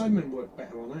 The Cybermen work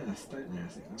better on Earth, don't they? I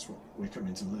think that's what we're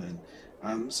coming to learn.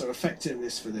 So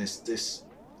effectiveness for this,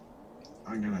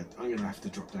 I'm gonna have to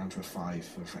drop down to a 5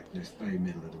 for effectiveness, very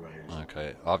middle of the road.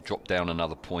 Okay, I've dropped down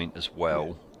another point as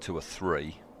well to a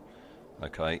 3.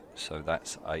 Okay, so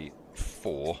that's a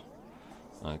 4.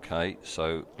 Okay,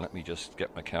 so let me just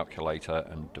get my calculator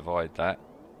and divide that.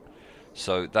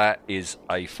 So that is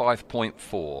a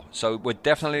 5.4. So we're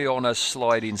definitely on a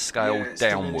sliding scale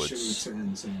downwards.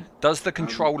 Does the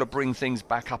controller bring things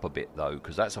back up a bit, though?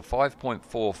 Because that's a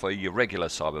 5.4 for your regular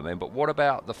Cybermen. But what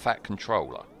about the fat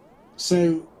controller?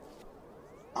 So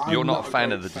you're not a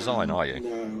fan of the design, are you?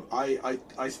 No, I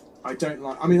don't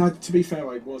like. I mean, to be fair,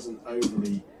 I wasn't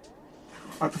overly.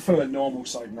 I prefer a normal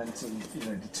Cybermen to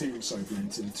the Tomb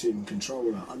Cybermen to the Tomb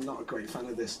controller. I'm not a great fan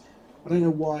of this. I don't know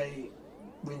why.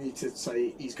 We need to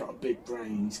say he's got a big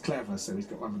brain, he's clever, so he's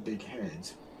got to have a big head.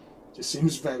 Just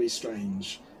seems very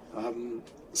strange.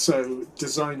 So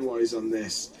design-wise on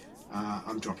this,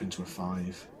 I'm dropping to a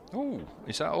 5. Oh,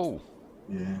 is that all?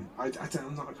 Yeah, I'm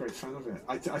not a great fan of it.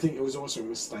 I think it was also a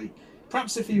mistake.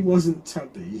 Perhaps if he wasn't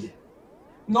tubby,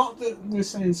 not that we're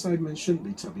saying Cybermen shouldn't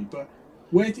be tubby, but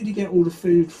where did he get all the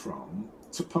food from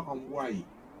to put on weight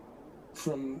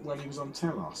from when he was on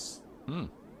Telos?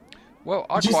 Well,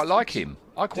 I quite like him.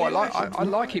 I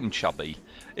like him chubby.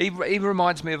 He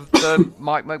reminds me of the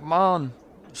Mike McMahon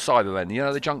Cybermen,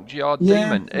 the junkyard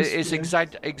demon. It's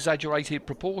exaggerated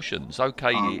proportions.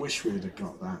 Okay. I wish we would have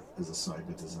got that as a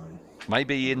cyber design.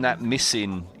 Maybe in that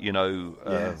missing,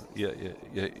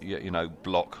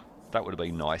 block. That would have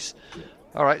been nice. Yeah.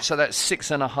 All right, so that's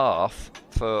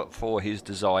 6.5 for his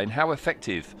design. How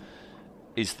effective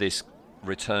is this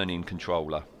returning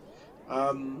controller?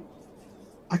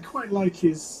 I quite like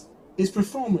his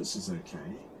performance is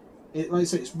okay. Like I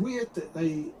say, it's weird that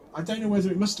I don't know whether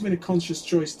it must have been a conscious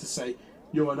choice to say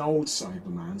you're an old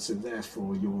Cyberman, so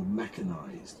therefore you're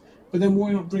mechanised. But then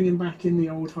why not bring him back in the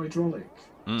old hydraulic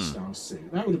style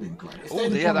suit? That would have been great. If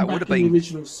that would have been the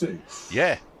original suit.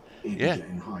 Yeah. He'd be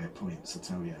getting higher points, I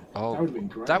tell you. Oh, that would have been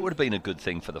great. That would have been a good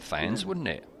thing for the fans, wouldn't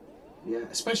it? Yeah,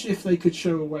 especially if they could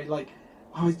show a way like.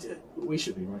 We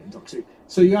should be writing Doctor Who.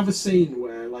 So you have a scene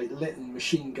where, like, Lytton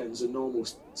machine guns a normal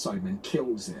Cyberman,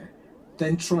 kills it,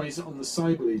 then tries it on the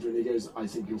Cyber Leader, and he goes, "I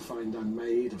think you'll find I'm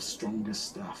made of stronger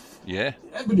stuff." Yeah,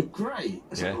 that would have been great.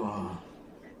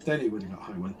 Then he would have got a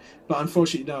high one. But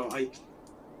unfortunately, no.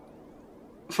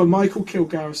 For Michael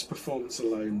Kilgareth's performance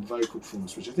alone, vocal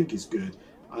performance, which I think is good,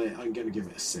 I'm going to give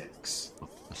it a 6.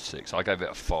 A 6. I gave it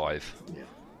a 5. Yeah.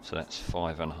 So that's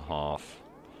 5.5. All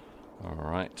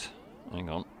right. Hang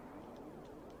on.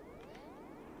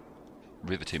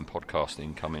 Riveting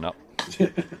podcasting coming up.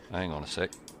 Hang on a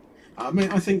sec. I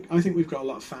mean, I think we've got a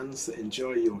lot of fans that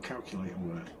enjoy your calculator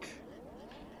work.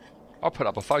 I'll put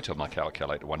up a photo of my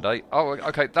calculator one day. Oh,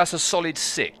 okay, that's a solid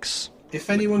 6. If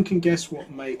anyone can guess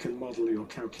what make and model your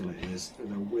calculator is,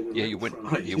 they'll win a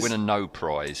prize. You win a no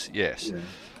prize, yes. Yeah.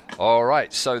 All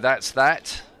right, so that's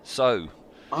that. So...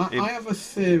 I have a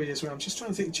theory as well. I'm just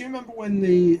trying to think. Do you remember when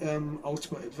the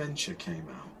Ultimate Adventure came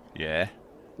out? Yeah.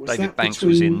 Was David that Banks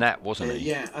was in that, wasn't he?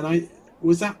 Yeah, and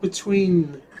was that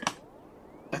between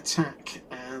Attack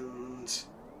and...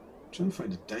 I'm trying to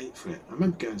find a date for it. I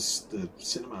remember going to the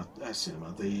cinema, the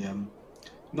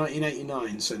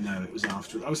 1989, so no, it was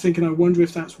afterwards. I was thinking, I wonder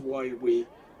if that's why we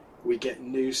get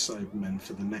new Cybermen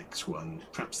for the next one.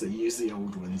 Perhaps they use the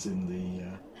old ones in the...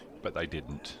 But they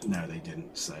didn't. No, they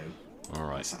didn't, so... All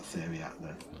right. That's that theory out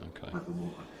there. Okay. Out the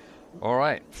water. All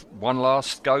right, one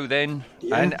last go then.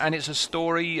 Yeah. And it's a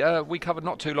story we covered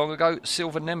not too long ago,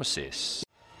 Silver Nemesis.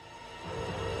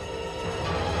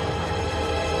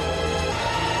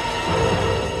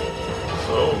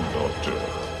 So, Doctor,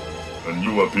 a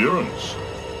new appearance.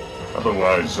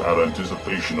 Otherwise, our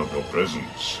anticipation of your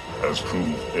presence has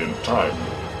proved entirely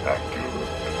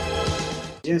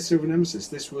accurate. Yeah, Silver Nemesis.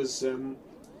 This was...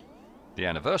 the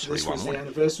anniversary this one, was the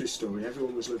anniversary story.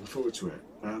 Everyone was looking forward to it.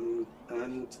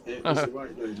 And it was a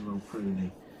right load of old pony.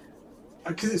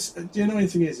 Because the annoying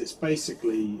thing is, it's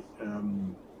basically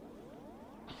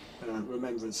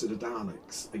Remembrance of the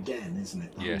Daleks again, isn't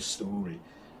it? The whole story.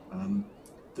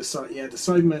 The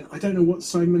Cybermen. I don't know what the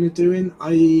Cybermen are doing.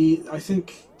 I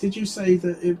think. Did you say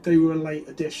that they were a late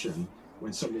addition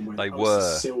when someone went? They were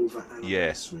Silver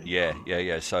Anniversary. Yeah.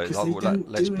 So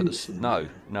let's put this. No,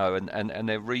 and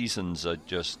their reasons are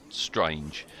just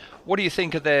strange. What do you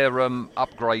think of their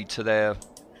upgrade to their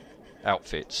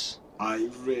outfits? I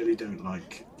really don't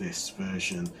like this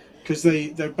version because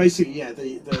they're basically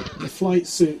the flight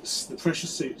suits, the pressure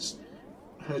suits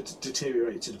had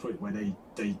deteriorated to the point where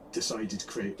they decided to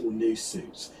create all new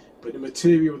suits, but the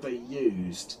material they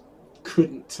used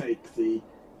couldn't take the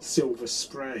silver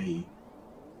spray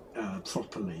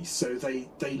properly, so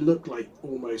they look like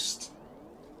almost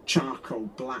charcoal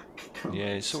black colours. Yeah,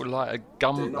 it's sort of like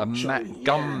a matte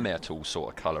gunmetal sort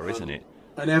of colour, isn't it?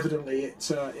 And evidently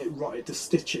it rotted the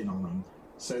stitching on them,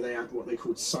 so they had what they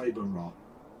called cyber rot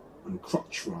and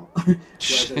crotch rot, where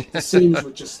the seams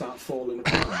would just start falling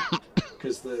apart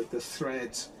because the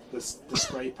thread, the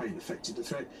spray paint affected the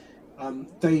thread.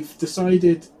 They've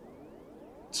decided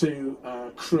to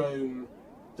chrome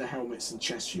the helmets and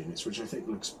chest units, which I think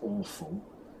looks awful.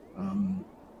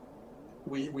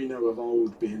 We know of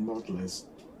old being modelers,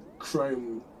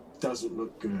 chrome doesn't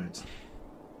look good.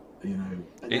 You know,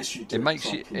 unless you do it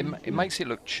properly. It makes it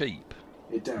look cheap.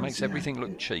 It does. It makes everything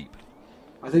look cheap.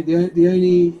 I think the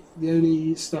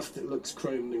only stuff that looks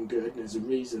chromed and good, and there's a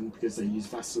reason because they use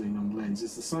Vaseline on the lens,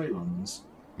 is the Cylons.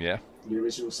 Yeah. The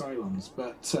original Cylons.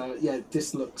 But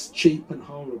this looks cheap and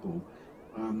horrible.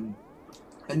 And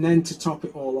then to top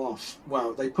it all off,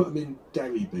 well, they put them in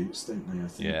Derry boots, don't they? I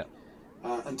think. Yeah.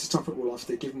 And to top it all off,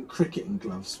 they give them cricketing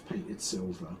gloves painted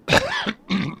silver.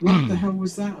 What the hell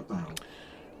was that about?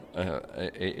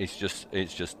 It's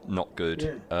just not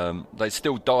good. Yeah. They're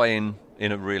still dying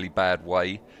in a really bad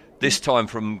way. This time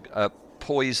from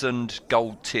poisoned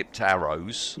gold-tipped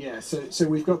arrows. Yeah. So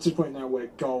we've got to the point now where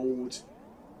gold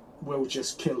will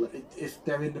just kill it. If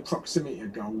they're in the proximity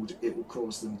of gold, it will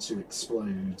cause them to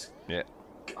explode. Yeah.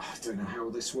 I don't know how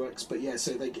this works, but yeah.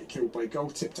 So they get killed by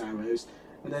gold-tipped arrows,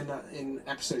 and then in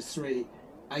episode 3,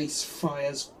 Ace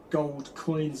fires gold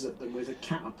coins at them with a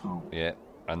catapult. Yeah.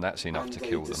 And that's enough to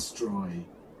kill them. Destroy.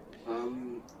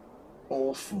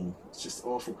 Awful. It's just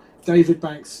awful. David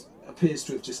Banks appears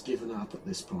to have just given up at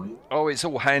this point. Oh, it's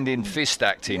all hand in fist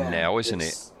acting now, isn't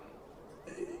it?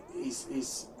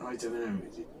 He's I don't know.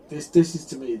 This is,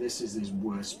 to me, this is his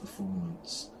worst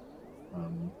performance.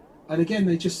 And again,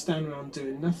 they just stand around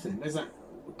doing nothing. There's that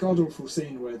god awful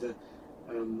scene where the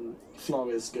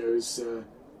Flores goes,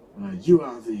 "You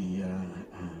are the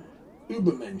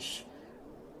Ubermensch."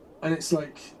 And it's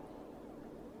like,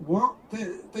 what?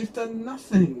 They've done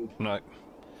nothing. No.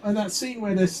 And that scene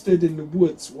where they're stood in the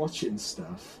woods watching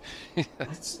stuff.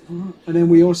 And then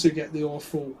we also get the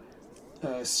awful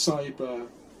cyber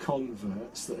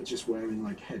converts that are just wearing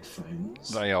like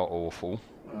headphones. They are awful.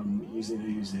 Using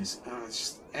oozes. It's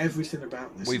just everything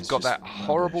about this. We've got that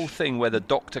horrible thing where the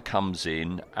Doctor comes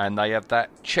in and they have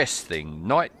that chest thing.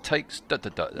 Night takes and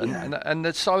the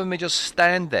Cybermen just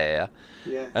stand there.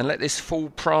 Yeah. And let this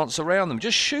fool prance around them.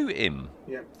 Just shoot him.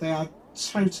 Yeah, they are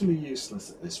totally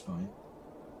useless at this point.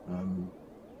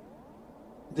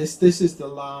 This is the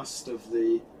last of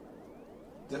the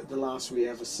last we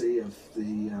ever see of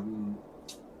the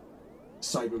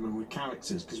Cybermen with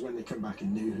characters, because when they come back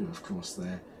in New Who, of course,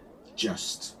 they're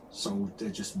just they're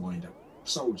just wind-up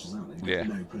soldiers, aren't they? Yeah.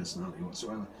 With no personality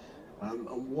whatsoever. And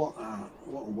what a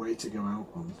way to go out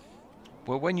on.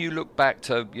 Well, when you look back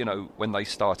to, when they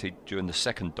started during the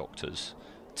second Doctor's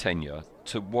tenure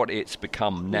to what it's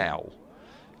become now,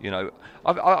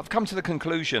 I've come to the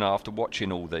conclusion after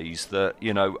watching all these that,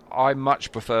 I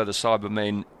much prefer the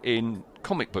Cybermen in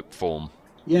comic book form.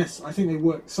 Yes, I think they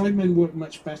work. Cybermen work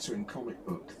much better in comic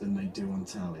book than they do on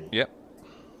telly. Yep.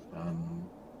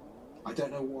 I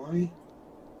don't know why.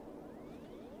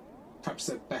 Perhaps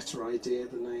they're a better idea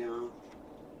than they are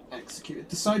executed.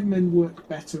 The Cybermen work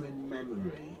better in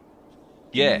memory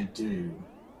than they do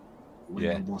when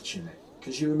you're watching it.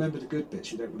 Because you remember the good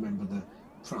bits, you don't remember the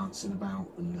prancing about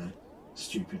and the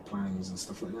stupid plans and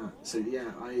stuff like that. So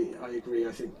yeah, I agree.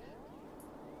 I think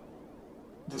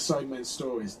the Cybermen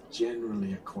stories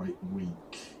generally are quite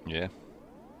weak. Yeah.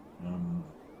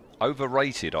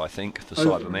 Overrated, I think, the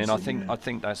Cybermen. I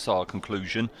think that's our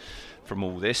conclusion from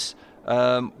all this.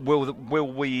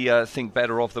 Will we think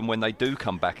better of them when they do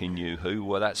come back in New Who?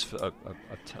 Well, that's for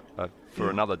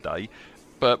another day.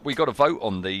 But we got to vote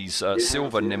on these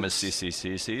silver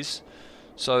Nemesis.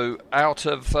 So out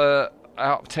of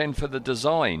 10 for the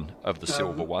design of the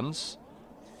silver ones.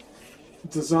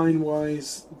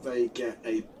 Design-wise, they get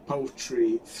a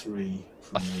paltry 3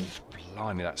 from me.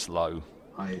 Blimey, that's low.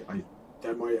 I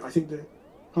think they're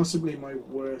possibly my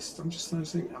worst. I'm just trying to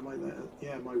think. Am I there?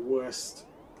 Yeah, my worst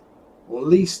or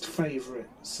least favourite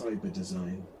cyber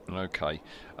design. Okay.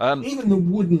 Even the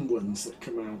wooden ones that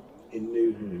come out in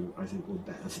New Who, I think, were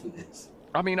better than this.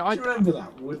 I mean, Do you remember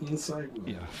that wooden Cyberman?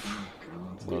 Yeah. Oh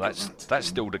God. Well, that's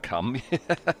still to come.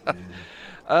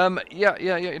 Yeah.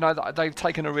 They've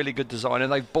taken a really good design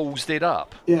and they've ballsed it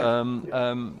up. Yeah.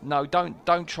 No,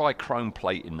 don't try chrome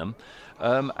plating them,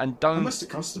 and don't. It must have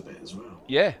cost a bit as well.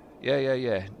 Yeah.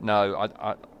 No,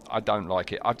 I don't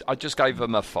like it. I just gave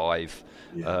them a 5.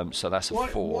 Yeah. So that's a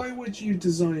 4. Why would you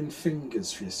design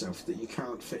fingers for yourself that you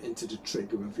can't fit into the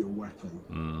trigger of your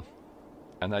weapon?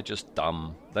 And they're just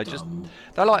dumb. They're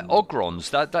like Ogrons.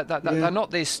 They're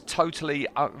not this totally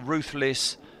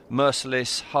ruthless,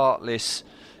 merciless, heartless,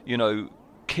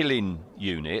 killing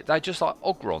unit. They're just like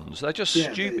Ogrons. They're just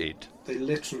stupid. They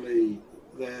literally,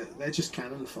 they're just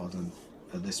cannon fodder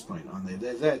at this point, aren't they?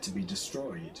 They're there to be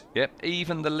destroyed. Yep.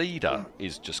 Even the leader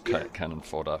is just cannon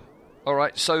fodder. All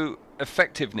right. So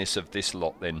effectiveness of this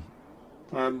lot then.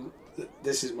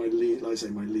 This is my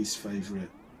least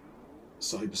favourite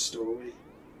cyber story.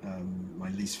 My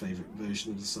least favourite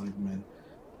version of the Cybermen.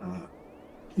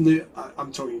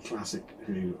 I'm talking classic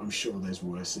Who. I'm sure there's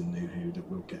worse in New Who that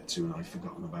we'll get to and I've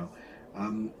forgotten about.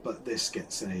 But this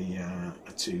gets a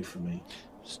 2 for me.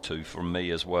 It's 2 from me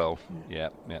as well.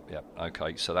 Yep.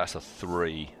 Okay, so that's a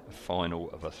 3. A final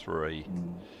of a 3.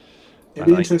 It'd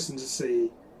be interesting to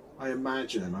see. I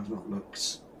imagine, I've not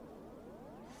looked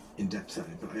in depth at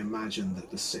it, but I imagine that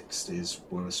the 60s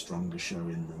were a stronger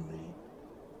showing than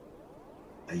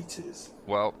the 80s.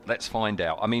 Well, let's find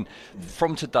out. I mean,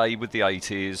 from today with the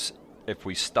 80s, if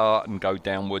we start and go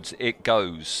downwards, it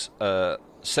goes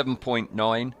 7.9,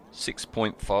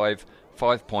 6.5,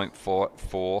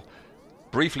 5.4,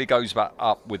 briefly goes back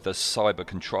up with the Cyber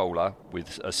Controller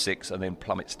with a 6 and then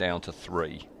plummets down to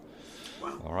 3.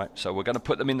 Wow. All right, so we're going to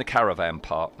put them in the caravan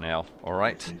park now, all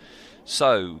right? Okay.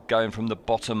 So, going from the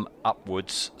bottom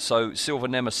upwards, so Silver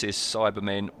Nemesis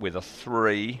Cybermen with a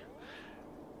 3.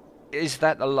 Is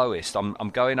that the lowest? I'm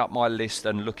going up my list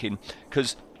and looking,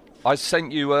 because I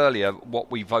sent you earlier what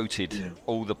we voted,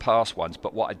 all the past ones,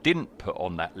 but what I didn't put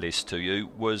on that list to you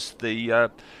was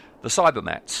the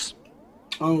Cybermats.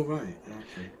 Oh, right,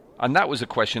 okay. And that was a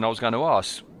question I was going to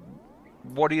ask.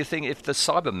 What do you think if the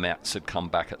Cybermats had come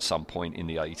back at some point in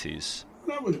the 80s?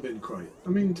 That would have been quite... I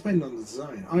mean, depending on the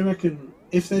design. I reckon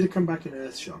if they'd have come back in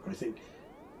Earthshock, I think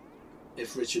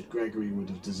if Richard Gregory would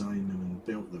have designed them and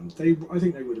built them, I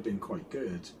think they would have been quite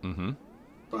good. Mm-hmm.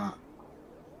 But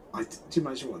do you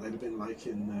imagine what they'd have been like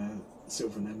in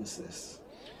Silver Nemesis?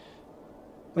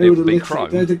 They would have been chrome.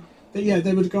 They would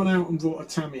have gone out and bought a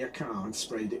Tamiya car and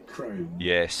sprayed it chrome.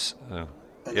 Yes.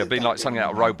 It'd been like something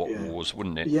out of Robot Wars,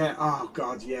 wouldn't it? Yeah, oh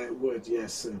God, yeah, it would,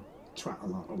 yes.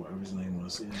 Twat-a-lot, or whatever his name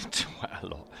was, yeah.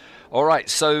 Twat-a-lot. All right,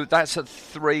 so that's a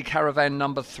 3, caravan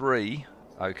number 3,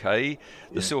 okay.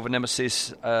 The Silver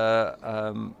Nemesis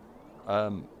Cybermen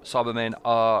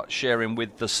are sharing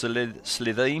with the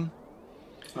Slitheen.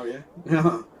 Oh, yeah?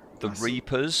 The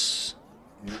Reapers,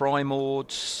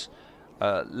 Primords,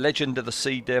 Legend of the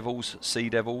Sea Devils,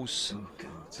 oh,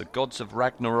 God. the Gods of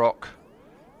Ragnarok,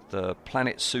 the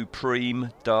Planet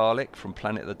Supreme Dalek from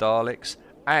Planet of the Daleks,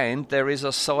 and there is a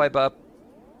cyber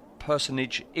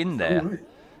personage in there. Oh, right.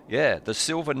 Yeah, the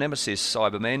Silver Nemesis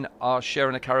Cybermen are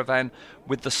sharing a caravan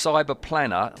with the Cyber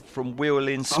Planner from Wheel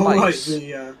in Space. Oh, right,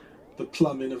 the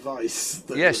plum in a vice.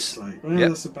 That yes. Looks like. Well,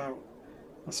 yep.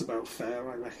 That's about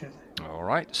fair, I reckon. All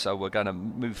right, so we're going to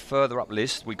move further up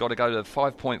list. We've got to go to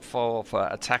 5.4 for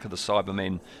Attack of the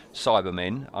Cybermen.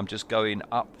 I'm just going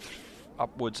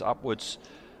upwards.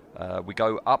 We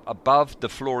go up above. The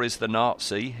floor is the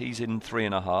Nazi. He's in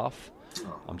 3.5.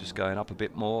 I'm just going up a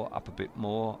bit more, up a bit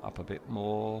more, up a bit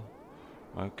more.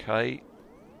 Okay,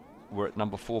 we're at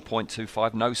number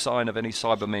 4.25. No sign of any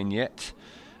Cybermen yet.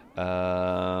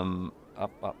 Up.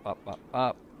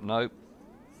 Nope.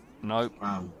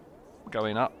 Wow.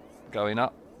 Going up.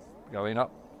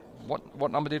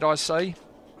 What number did I say?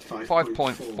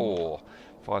 5.4.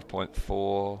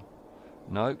 5.4.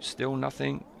 No, still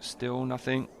nothing.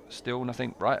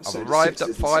 Right, So I've arrived at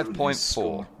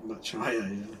 5.4. Much higher,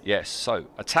 yeah. Yes, so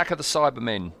Attack of the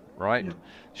Cybermen, right? Yeah.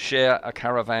 Share a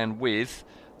caravan with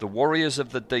the Warriors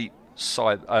of the Deep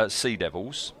Sea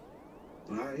Devils.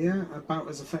 Yeah, about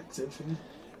as effective. Yeah.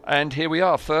 And here we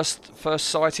are, first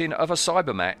sighting of a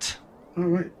Cybermat. Oh,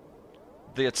 right.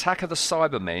 The Attack of the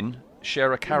Cybermen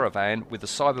share a caravan with the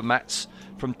Cybermats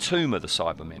from Tomb of the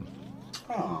Cybermen.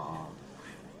 Oh,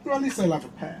 well, at least they'll have a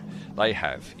pair. They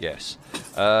have, yes.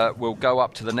 We'll go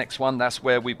up to the next one. That's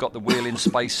where we've got the Wheel in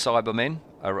Space Cybermen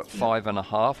are at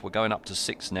 5.5. We're going up to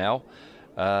 6 now.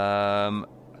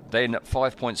 Then at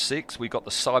 5.6, we've got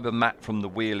the Cybermat from the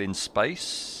Wheel in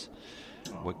Space.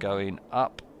 We're going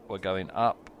up. We're going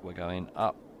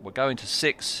to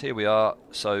 6. Here we are.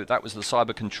 So that was the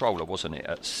Cyber Controller, wasn't it?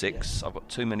 At 6. Yeah. I've got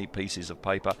too many pieces of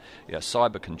paper. Yeah,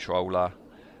 Cyber Controller.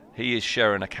 He is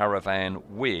sharing a caravan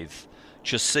with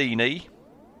Chesini.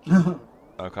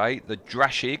 Okay, the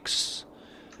Drashigs.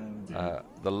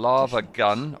 The Lava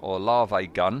Gun or Larvae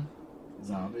Gun.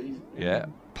 Yeah.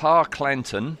 Par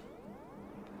Clanton.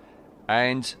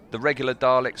 And the regular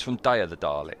Daleks from Day of the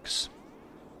Daleks.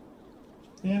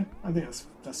 Yeah, I think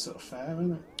that's sort of fair,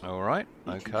 isn't it? All right,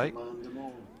 okay.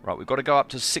 Right, we've got to go up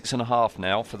to 6.5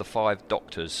 now for the 5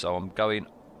 Doctors. So I'm going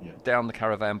down the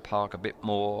caravan park a bit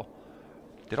more.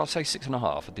 Did I say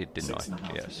 6.5? I did, didn't I?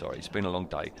 Yeah, sorry, it's been a long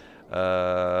day.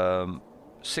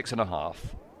 6.5.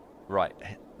 Right,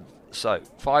 so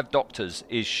 5 Doctors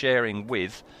is sharing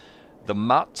with the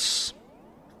Mutts.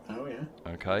 Oh, yeah.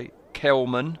 Okay,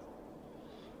 Kelman,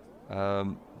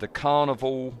 the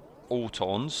Carnival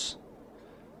Autons,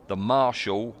 the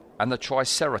Marshal, and the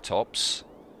Triceratops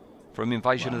from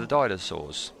Invasion of the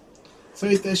Dinosaurs. So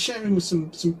they're sharing with some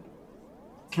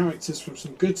characters from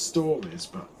some good stories,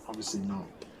 but obviously not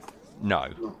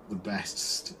the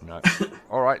best. No.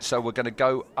 All right, so we're going to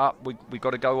go up. We've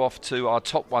got to go off to our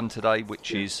top one today,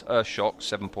 which is Earthshock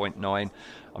 7.9.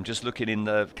 I'm just looking in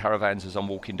the caravans as I'm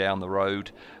walking down the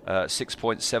road.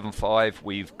 6.75,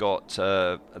 we've got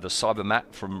the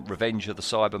Cybermat from Revenge of the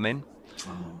Cybermen.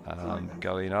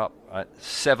 Going up at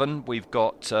 7, we've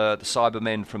got the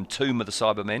Cybermen from Tomb of the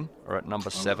Cybermen, are at number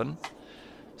 7.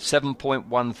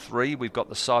 7.13, we've got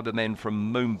the Cybermen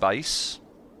from Moonbase.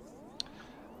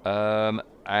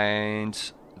 And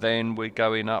then we're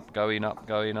going up.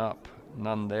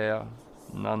 None there.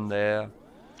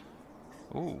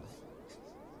 Ooh.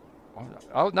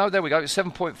 Oh, no, there we go.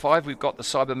 7.5, we've got the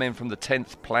Cybermen from the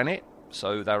 10th planet.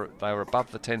 So they're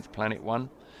above the 10th planet one.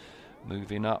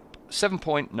 Moving up.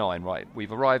 7.9, right.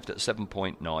 We've arrived at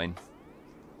 7.9.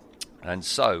 And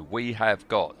so we have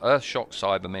got Earthshock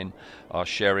Cybermen are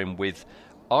sharing with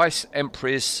Ice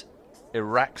Empress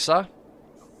Iraxa.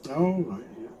 Oh, right,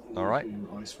 yeah. All right.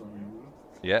 Ice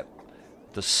Yep.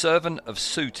 The Servant of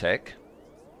Sutek.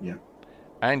 Yeah.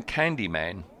 And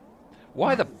Candyman.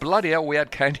 Why the bloody hell we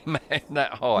had Candyman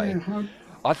that high? Yeah,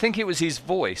 I think it was his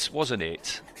voice, wasn't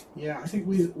it? Yeah, I think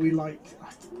we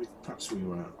perhaps we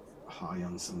were high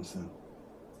on something.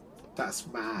 That's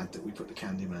mad that we put the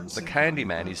Candyman. The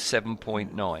Candyman is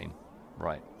 7.9.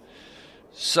 Right.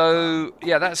 So,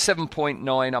 yeah, that's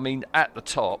 7.9. I mean, at the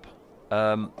top,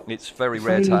 it's very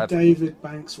rare to have... David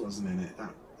Banks wasn't in it,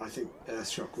 I think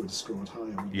Earthshock would have scored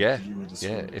higher. Yeah.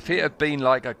 If it had been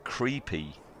like a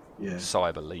creepy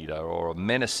cyber leader or a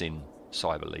menacing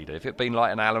cyber leader, if it had been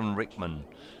like an Alan Rickman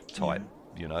type,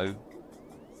 you know...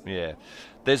 Yeah.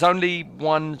 There's only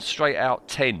one straight out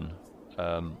 10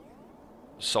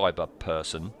 cyber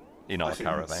person in our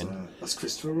caravan. That's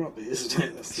Christopher Robbie, isn't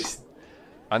it? That's just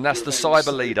and that's the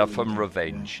cyber leader from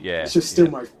Revenge. Yeah. It's just still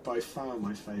by far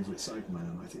my favourite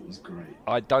Cyberman. I think he's great.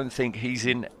 I don't think he's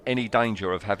in any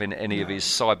danger of having any of his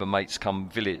cyber mates come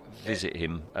visit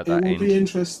him at that end. It will be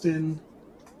interesting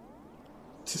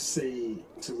to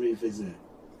revisit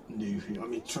new. I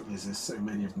mean, trouble is there's so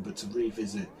many of them, but to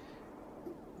revisit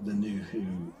the new Who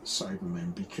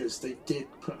Cybermen, because they did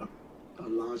put a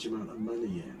large amount of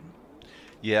money in.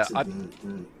 Yeah,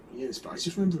 yes, but I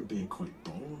just remember it being quite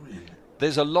boring.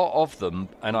 There's a lot of them,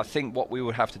 and I think what we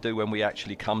would have to do when we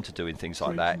actually come to doing things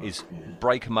like that is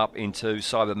break them up into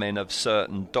Cybermen of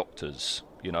certain doctors.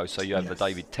 You know, so you have the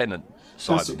David Tennant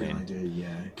Cybermen. That's a good idea,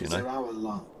 yeah, because there are a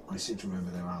lot. I seem to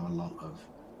remember there are a lot of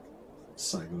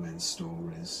Cybermen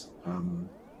stories.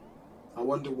 I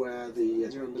wonder where do you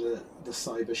remember the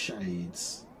cyber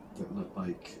shades that look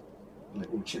like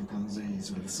little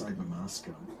chimpanzees with a cyber mask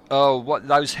on? Oh, what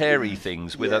those hairy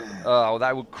things with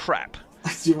they were crap.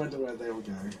 Do you wonder where they'll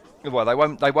go? Well,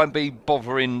 they won't be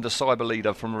bothering the cyber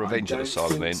leader from Revenge of the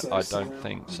Cybermen. I don't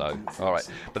think so. All right,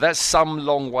 but that's some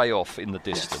long way off in the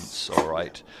distance. All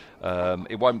right,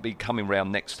 it won't be coming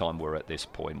round next time we're at this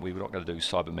point. We're not going to do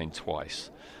Cybermen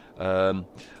twice.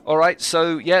 All right,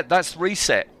 so yeah, that's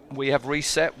reset. We have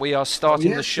reset. We are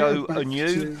starting the show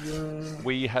anew.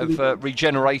 We have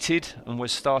regenerated, and we're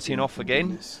starting off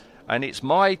again. And it's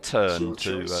my turn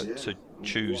to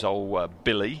choose old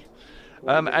Billy.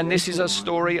 And this is a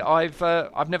story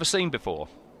I've never seen before.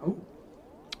 Oh.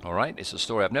 All right, it's a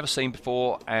story I've never seen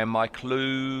before, and my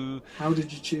clue. How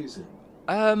did you choose it?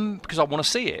 Because I want to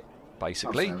see it.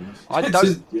 Basically,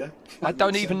 I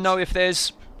don't even know if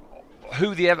there's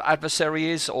who the adversary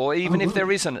is, or even if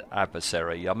there is an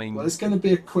adversary. I mean, well, it's going to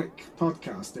be a quick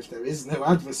podcast if there is no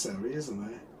adversary, isn't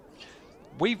there?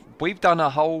 We've done a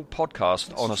whole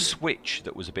podcast on a Switch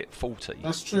that was a bit faulty.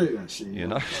 That's true, actually. You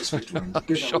know,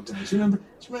 good old days. Do you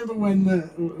remember when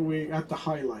we had the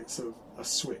highlights of a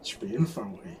Switch being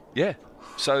faulty? Yeah.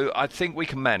 So I think we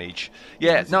can manage.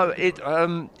 Yeah. No,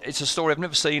 it's a story I've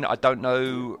never seen. I don't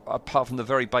know apart from the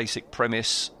very basic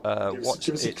premise. What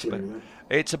it's.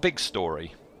 It's a big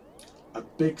story. A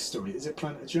big story. Is it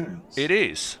Planet of Giants? It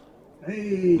is.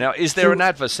 Hey. Now, is there an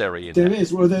adversary in there? There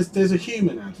is. Well, there's a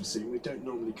human adversary. We don't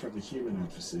normally cover human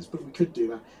adversaries, but we could do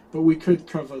that. But we could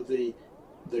cover the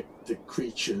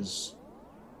creatures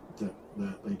that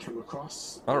they come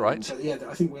across. All right. But yeah,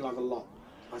 I think we'll have a lot.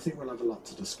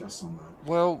 To discuss on that.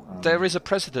 Well, there is a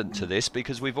precedent to this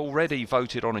because we've already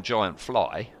voted on a giant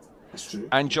fly. That's true.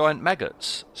 And giant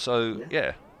maggots. So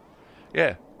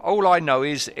yeah. All I know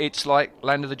is it's like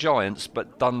Land of the Giants,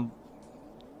 but done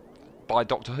by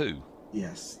Doctor Who.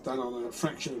 Yes, done on a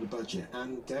fraction of the budget,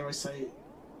 and dare I say,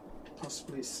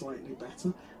 possibly slightly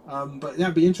better. But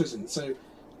that'd be interesting. So,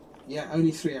 yeah, only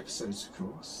 3 episodes, of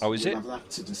course. Oh, is it? We'll have that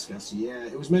to discuss. Yeah,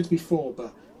 it was meant to be 4,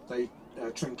 but they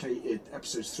truncated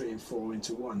episodes 3 and 4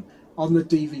 into 1. On the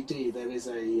DVD, there is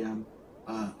a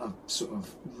sort of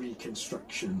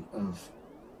reconstruction of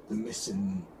the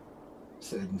missing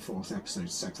 3rd and 4th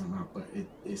episodes, set them out, but it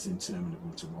is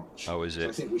interminable to watch. Oh, is it? So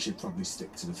I think we should probably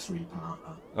stick to the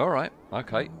 3-parter. All right,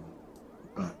 okay.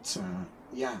 But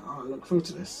yeah, I look forward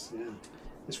to this. Yeah,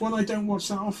 it's one I don't watch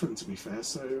that often, to be fair.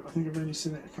 So I think I've only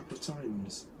seen it a couple of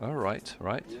times. All right,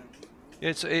 right. Yeah.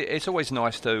 It's always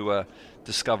nice to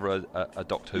discover a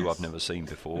Doctor Who I've never seen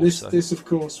before. This of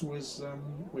course was,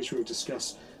 which we'll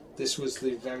discuss. This was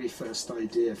the very first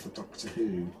idea for Doctor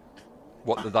Who.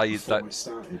 What did they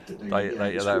started? They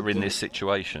were in this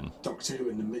situation. Doctor Who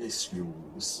and the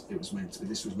Minuscules.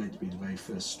 This was meant to be the very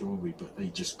first story, but they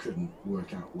just couldn't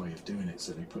work out a way of doing it,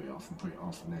 so they put it off,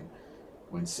 and then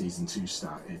when season 2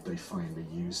 started, they finally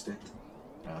used it.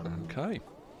 Okay.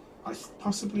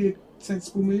 Possibly a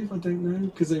sensible move. I don't know,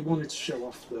 because they wanted to show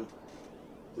off the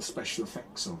special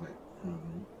effects of it.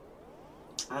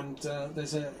 And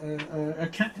there's a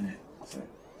cat in it. So.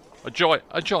 A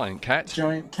giant cat?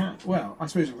 Giant cat. Well, I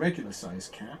suppose a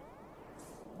regular-sized cat,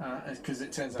 because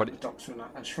it turns out the Doctor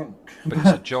had shrunk. But it's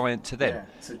a giant to them. Yeah,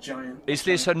 it's a giant. Is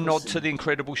this a nod to the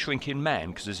Incredible Shrinking Man?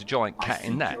 Because there's a giant cat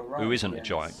in that, right, who isn't a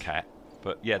giant cat.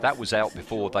 But yeah, that was out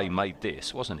before they made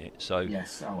this, wasn't it? So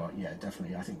yes. Oh, well, yeah,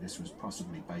 definitely. I think this was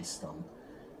possibly based on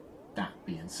that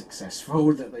being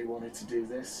successful, that they wanted to do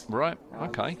this. Right.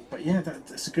 Okay. But yeah,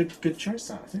 that's a good choice.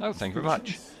 That I think. Oh, thank you very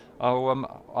much. Oh,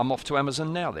 I'm off to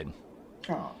Amazon now then.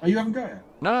 Oh, you haven't got it?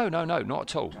 No, not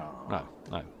at all. Oh.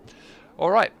 No. All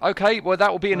right, okay. Well,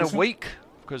 that will be in a week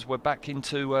because we're back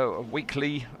into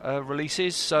weekly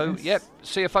releases. So, yep.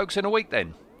 See you folks in a week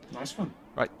then. Nice one.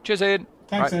 Right. Cheers, Ian.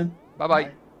 Thanks, Ian. Ian. Bye-bye.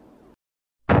 Bye.